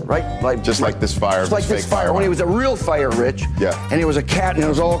 right? Just like this fire. Just like this fire. When it was a real fire, Rich. Yeah. And it was a cat, and it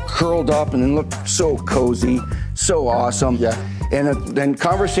was all curled up, and it looked so cozy, so awesome. Yeah. And then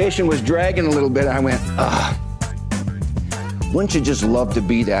conversation was dragging a little bit, and I went, wouldn't you just love to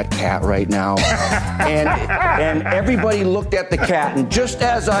be that cat right now? and everybody looked at the cat, and just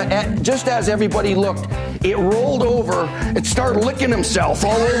as everybody looked, it rolled over and started licking himself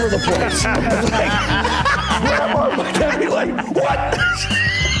all over the place. I was like, Grandma looked at me like, what?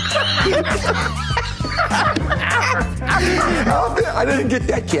 I didn't get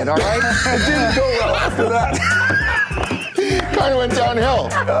that kid, all right? It didn't go well after that. Kind of went downhill.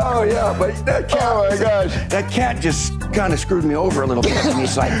 Oh, yeah, but that cat, oh my gosh, that cat just kind of screwed me over a little bit. I mean,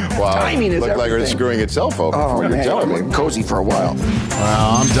 it's like timing is looked like it was everything. screwing itself over. Oh, You're man, telling me. I've been cozy for a while.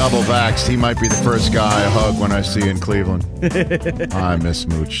 Well, I'm double vaxxed. He might be the first guy I hug when I see you in Cleveland. I miss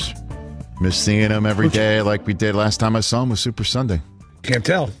Mooch. Miss seeing him every day like we did last time I saw him with Super Sunday. Can't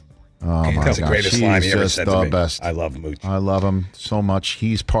tell. Oh, my That's the gosh. greatest He's line he ever just said the to me. best. I love Mooch. I love him so much.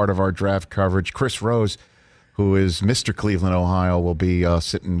 He's part of our draft coverage. Chris Rose, who is Mr. Cleveland, Ohio, will be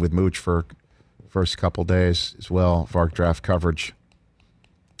sitting with Mooch for first couple days as well of our draft coverage.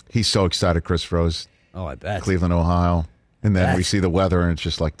 He's so excited, Chris Rose. Oh, I bet. Cleveland, Ohio. And then we see the weather, and it's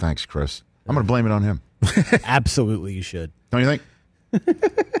just like, thanks, Chris. I'm going to blame it on him. Absolutely, you should. Don't you think?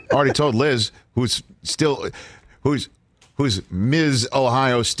 I already told Liz, who's Ms.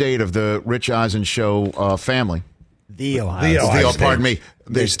 Ohio State of the Rich Eisen Show family. The Ohio State. Pardon me.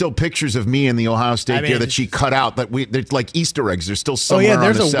 There's still pictures of me in the Ohio State gear that she cut out. They're like Easter eggs. They're still somewhere.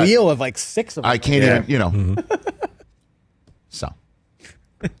 there's on the a set. wheel of like 6 of them. I can't even, So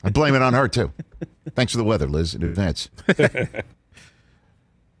I blame it on her too. Thanks for the weather, Liz, in advance.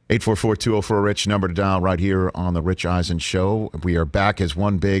 844-204-RICH, number to dial right here on the Rich Eisen Show. We are back as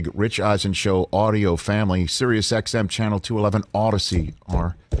one big Rich Eisen Show audio family. Sirius XM Channel 211 Odyssey,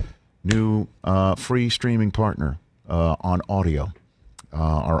 our new free streaming partner on audio.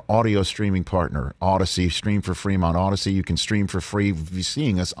 Our audio streaming partner, Odyssey. Stream for free on Odyssey. You can stream for free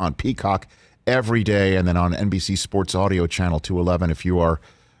seeing us on Peacock every day and then on NBC Sports Audio Channel 211 if you are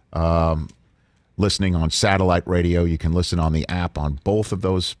listening on satellite radio. You can listen on the app on both of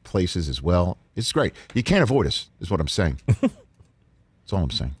those places as well. It's great. You can't avoid us, is what I'm saying. That's all I'm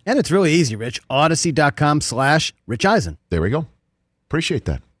saying. And it's really easy, Rich. Odyssey.com/Rich Eisen. There we go. Appreciate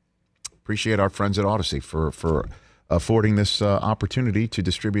that. Appreciate our friends at Odyssey for affording this opportunity to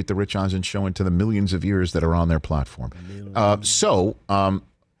distribute the Rich Eisen Show into the millions of ears that are on their platform.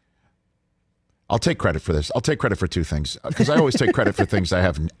 I'll take credit for this. I'll take credit for two things because I always take credit for things I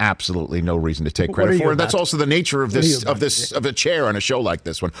have absolutely no reason to take credit for. And that's also the nature of a chair on a show like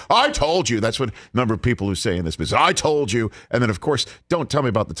this one. I told you. That's what a number of people who say in this business. I told you. And then, of course, don't tell me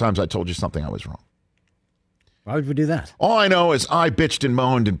about the times I told you something I was wrong. Why would we do that? All I know is I bitched and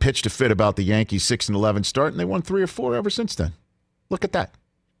moaned and pitched a fit about the Yankees 6-11 start, and they won 3 or 4 ever since then. Look at that.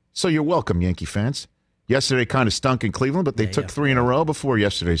 So you're welcome, Yankee fans. Yesterday kind of stunk in Cleveland, but they took 3 in a row before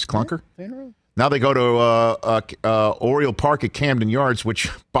yesterday's clunker. 3 in a row. Now they go to Oriole Park at Camden Yards, which,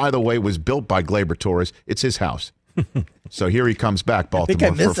 by the way, was built by Gleyber Torres. It's his house. So here he comes back,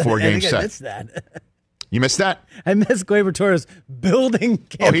 Baltimore, for a 4-game set. I missed that. You missed that? I missed Gleyber Torres building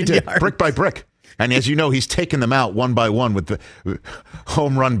Camden he did, Yards. brick by brick. And as you know, he's taken them out one by one with the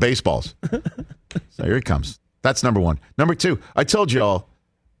home run baseballs. So here he comes. That's number one. Number two, I told you all,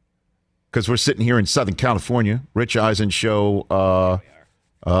 because we're sitting here in Southern California, Rich Eisen Show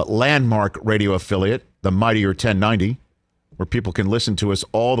landmark radio affiliate, the Mightier 1090, where people can listen to us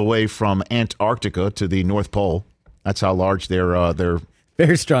all the way from Antarctica to the North Pole. That's how large their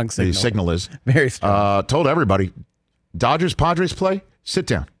very strong signal. The signal is. Very strong. Told everybody, Dodgers Padres play, sit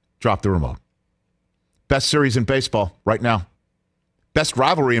down, drop the remote. Best series in baseball right now. Best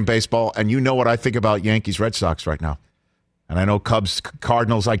rivalry in baseball, and you know what I think about Yankees Red Sox right now. And I know Cubs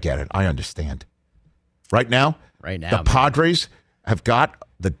Cardinals, I get it. I understand. Right now, the Padres have got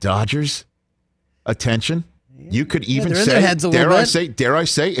the Dodgers' attention. You could even say, dare I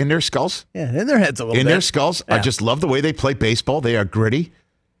say, in their skulls. Yeah, in their heads a little bit. In their skulls. Yeah. I just love the way they play baseball. They are gritty.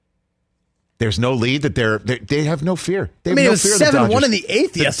 There's no lead that they have no fear. They have it no was fear 7-1 in the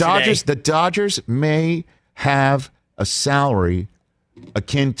 8th yesterday. The Dodgers may have a salary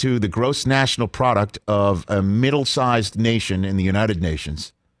akin to the gross national product of a middle-sized nation in the United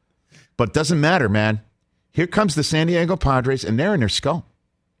Nations. But it doesn't matter, man. Here comes the San Diego Padres, and they're in their skull.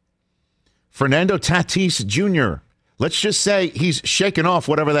 Fernando Tatis Jr., let's just say he's shaken off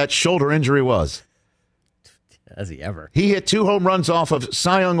whatever that shoulder injury was. Has he ever? He hit 2 home runs off of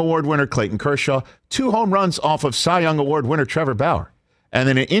Cy Young Award winner Clayton Kershaw, 2 home runs off of Cy Young Award winner Trevor Bauer. And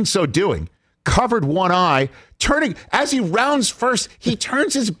then in so doing, covered one eye, turning, as he rounds first, he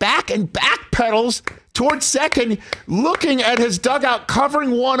turns his back and backpedals towards second, looking at his dugout,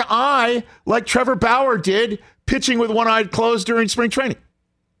 covering one eye like Trevor Bauer did, pitching with one eye closed during spring training.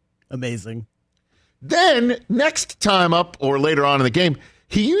 Amazing. Then, next time up, or later on in the game,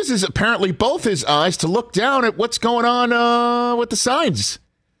 he uses apparently both his eyes to look down at what's going on with the signs.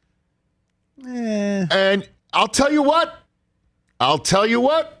 And I'll tell you what.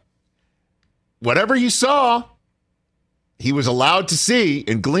 Whatever he saw, he was allowed to see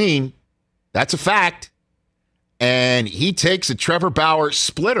and glean. That's a fact. And he takes a Trevor Bauer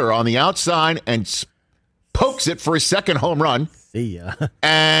splitter on the outside and pokes it for his second home run. See ya.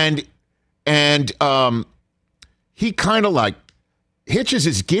 And he kind of like hitches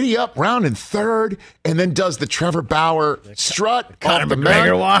his giddy up round in third and then does the Trevor Bauer strut. Conor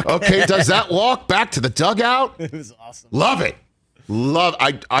McGregor walk. Okay, does that walk back to the dugout. It was awesome. Love it.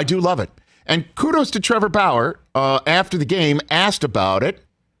 I do love it. And kudos to Trevor Bauer after the game, asked about it,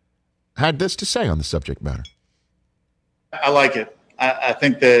 had this to say on the subject matter. I like it. I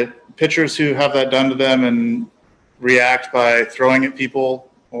think that pitchers who have that done to them and react by throwing at people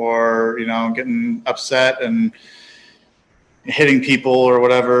or, getting upset and hitting people or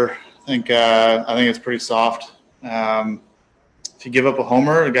whatever, I think it's pretty soft. If you give up a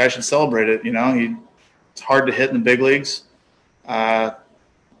homer, a guy should celebrate it. It's hard to hit in the big leagues.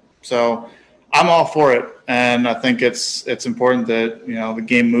 So I'm all for it. And I think it's important that, the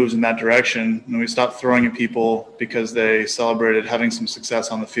game moves in that direction and we stop throwing at people because they celebrated having some success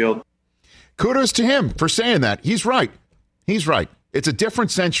on the field. Kudos to him for saying that. He's right. It's a different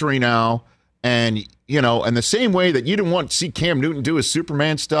century now. And, in the same way that you didn't want to see Cam Newton do his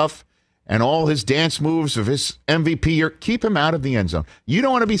Superman stuff and all his dance moves of his MVP year, keep him out of the end zone. You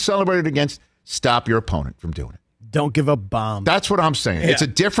don't want to be celebrated against, stop your opponent from doing it. Don't give up bombs. That's what I'm saying. Yeah. It's a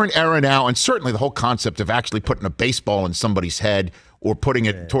different era now, and certainly the whole concept of actually putting a baseball in somebody's head or putting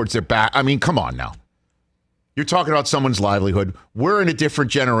it towards their back. I mean, come on now. You're talking about someone's livelihood. We're in a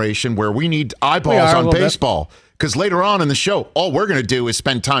different generation where we need eyeballs on baseball. Because later on in the show, all we're going to do is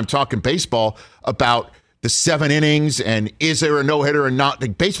spend time talking baseball about the 7 innings and is there a no-hitter or not.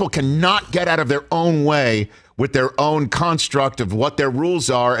 Like, baseball cannot get out of their own way with their own construct of what their rules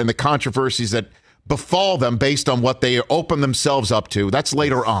are and the controversies that befall them based on what they open themselves up to. That's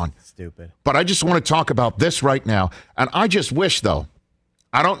later on. Stupid. But I just want to talk about this right now. And I just wish, though,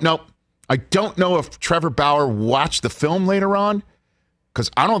 I don't know if Trevor Bauer watched the film later on, because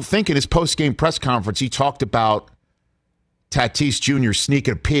I don't think in his post-game press conference he talked about Tatis Jr.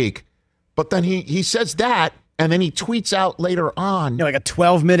 sneaking a peek. But then he says that, and then he tweets out later on. Like a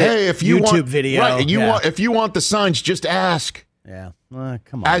 12-minute YouTube video. Right, and if you want the signs, just ask. Yeah,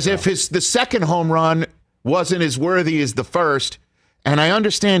 come on. As if the second home run wasn't as worthy as the first. And I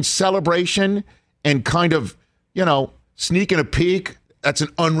understand celebration and kind of, sneaking a peek. That's an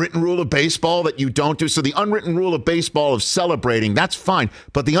unwritten rule of baseball that you don't do. So the unwritten rule of baseball of celebrating, that's fine.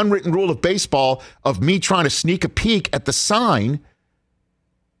 But the unwritten rule of baseball of me trying to sneak a peek at the sign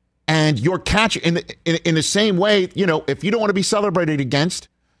and your catch in the same way, if you don't want to be celebrated against,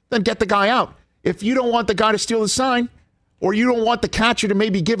 then get the guy out. If you don't want the guy to steal the sign, or you don't want the catcher to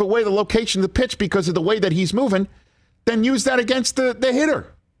maybe give away the location of the pitch because of the way that he's moving, then use that against the hitter.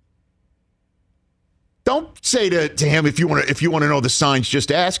 Don't say to him, if you want to know the signs,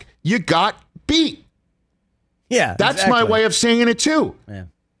 just ask. You got beat. Yeah, that's my way of saying it too. Yeah.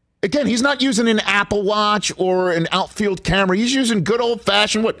 Again, he's not using an Apple Watch or an outfield camera. He's using good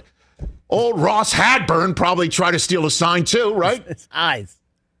old-fashioned what old Ross Hadburn probably tried to steal a sign too, right? His eyes.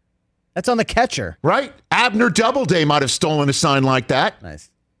 That's on the catcher. Right? Abner Doubleday might have stolen a sign like that. Nice.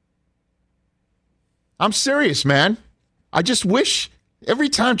 I'm serious, man. I just wish every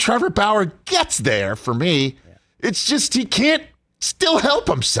time Trevor Bauer gets there for me, it's just he can't still help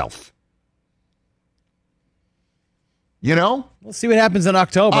himself. We'll see what happens in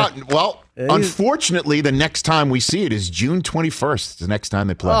October. Unfortunately, the next time we see it is June 21st. It's the next time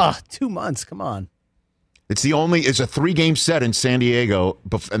they play. Oh, 2 months. Come on. It's a 3-game set in San Diego,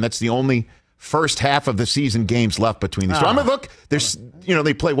 and that's the only first half of the season games left between these. So I mean, look, there's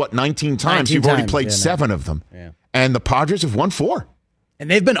they play 19 times. You've already played 7 of them, and the Padres have won 4. And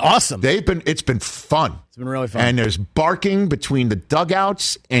they've been awesome. It's been fun. It's been really fun. And there's barking between the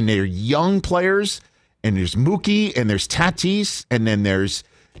dugouts, and they're young players, and there's Mookie, and there's Tatis, and then there's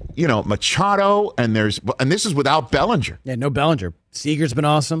Machado, and this is without Bellinger. Yeah, no Bellinger. Seager's been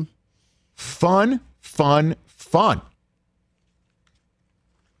awesome. Fun.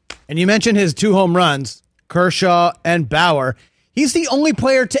 And you mentioned his 2 home runs, Kershaw and Bauer. He's the only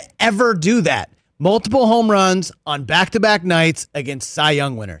player to ever do that. Multiple home runs on back-to-back nights against Cy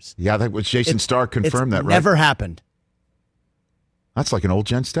Young winners. Yeah, that was Jason Starr confirmed that, right? Never happened. That's like an old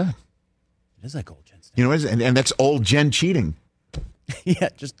gen stat. It is like old gen stat. And that's old gen cheating. Yeah,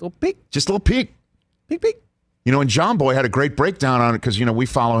 just a little peek. Just a little peek. Peek, peek. And John Boy had a great breakdown on it because, we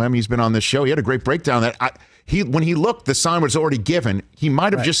follow him. He's been on this show. He had a great breakdown that when he looked, the sign was already given. He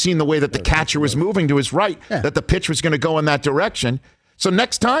might have just seen the way that the catcher was moving to his right, that the pitch was going to go in that direction. So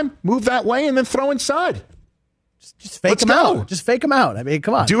next time, move that way and then throw inside. Just fake him out. Just fake him out. I mean,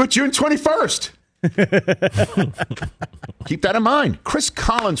 come on. Do it June 21st. Keep that in mind. Chris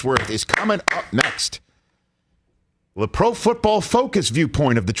Collinsworth is coming up next. The Pro Football Focus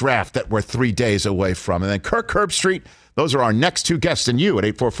viewpoint of the draft that we're 3 days away from. And then Kirk Herbstreit. Those are our next 2 guests and you at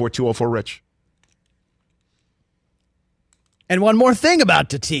 844-204-RICH. And one more thing about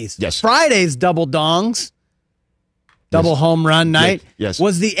Tatis. Yes. Friday's double dongs, double home run night,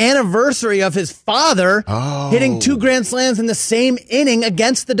 was the anniversary of his father hitting 2 grand slams in the same inning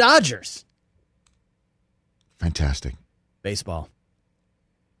against the Dodgers. Fantastic. Baseball.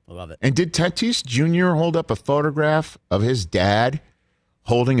 I love it. And did Tatis Jr. hold up a photograph of his dad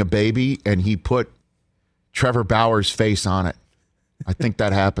holding a baby, and he put Trevor Bauer's face on it? I think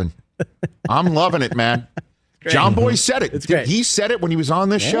that happened. I'm loving it, man. John Boy said it. It's great. He said it when he was on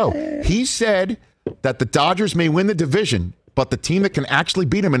this show. He said that the Dodgers may win the division, but the team that can actually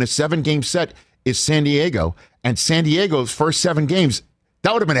beat them in a 7-game set is San Diego. And San Diego's first 7 games,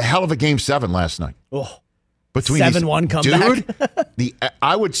 that would have been a hell of a Game 7 last night. Oh, between 7-1 comeback. Dude,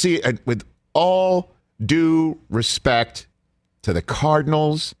 I would see it with all due respect to the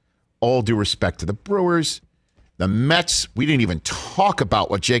Cardinals, all due respect to the Brewers, the Mets. We didn't even talk about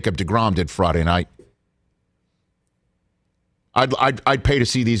what Jacob deGrom did Friday night. I'd pay to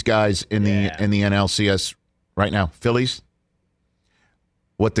see these guys in the NLCS right now. Phillies,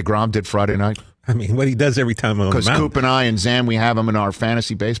 what deGrom did Friday night. I mean, what he does every time on the mound. Because Coop and I and Zam, we have him in our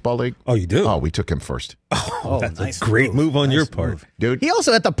fantasy baseball league. Oh, you do? Oh, we took him first. Oh, that's nice a great move on your part. Dude. He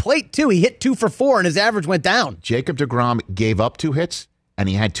also at the plate, too. He hit 2 for 4, and his average went down. Jacob deGrom gave up 2 hits, and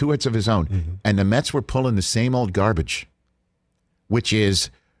he had 2 hits of his own. Mm-hmm. And the Mets were pulling the same old garbage, which is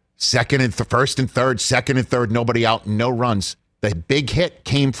first and third, second and third, nobody out, no runs. The big hit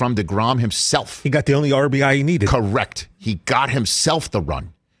came from deGrom himself. He got the only RBI he needed. Correct. He got himself the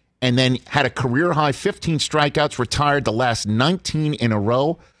run. And then had a career-high 15 strikeouts, retired the last 19 in a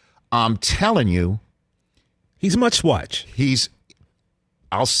row. I'm telling you. He's a must-watch.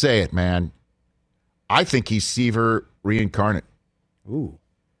 I'll say it, man. I think he's Seaver reincarnate. Ooh.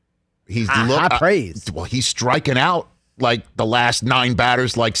 He's high praise. Well, he's striking out like the last 9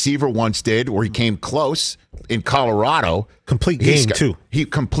 batters like Seaver once did, or he came close in Colorado. Complete game, too.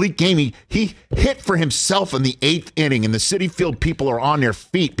 Complete game. He hit for himself in the 8th inning, and the Citi Field people are on their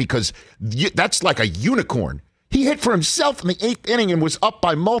feet because that's like a unicorn. He hit for himself in the 8th inning and was up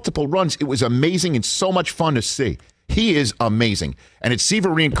by multiple runs. It was amazing and so much fun to see. He is amazing. And it's Seaver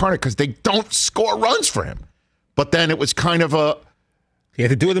reincarnate because they don't score runs for him. But then it was kind of he had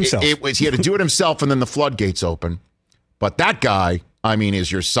to do it himself. He had to do it himself, and then the floodgates open. But that guy, I mean,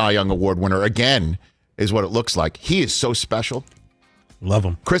 is your Cy Young Award winner again, is what it looks like. He is so special. Love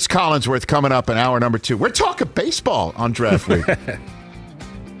him. Chris Collinsworth coming up in hour number 2. We're talking baseball on Draft Week.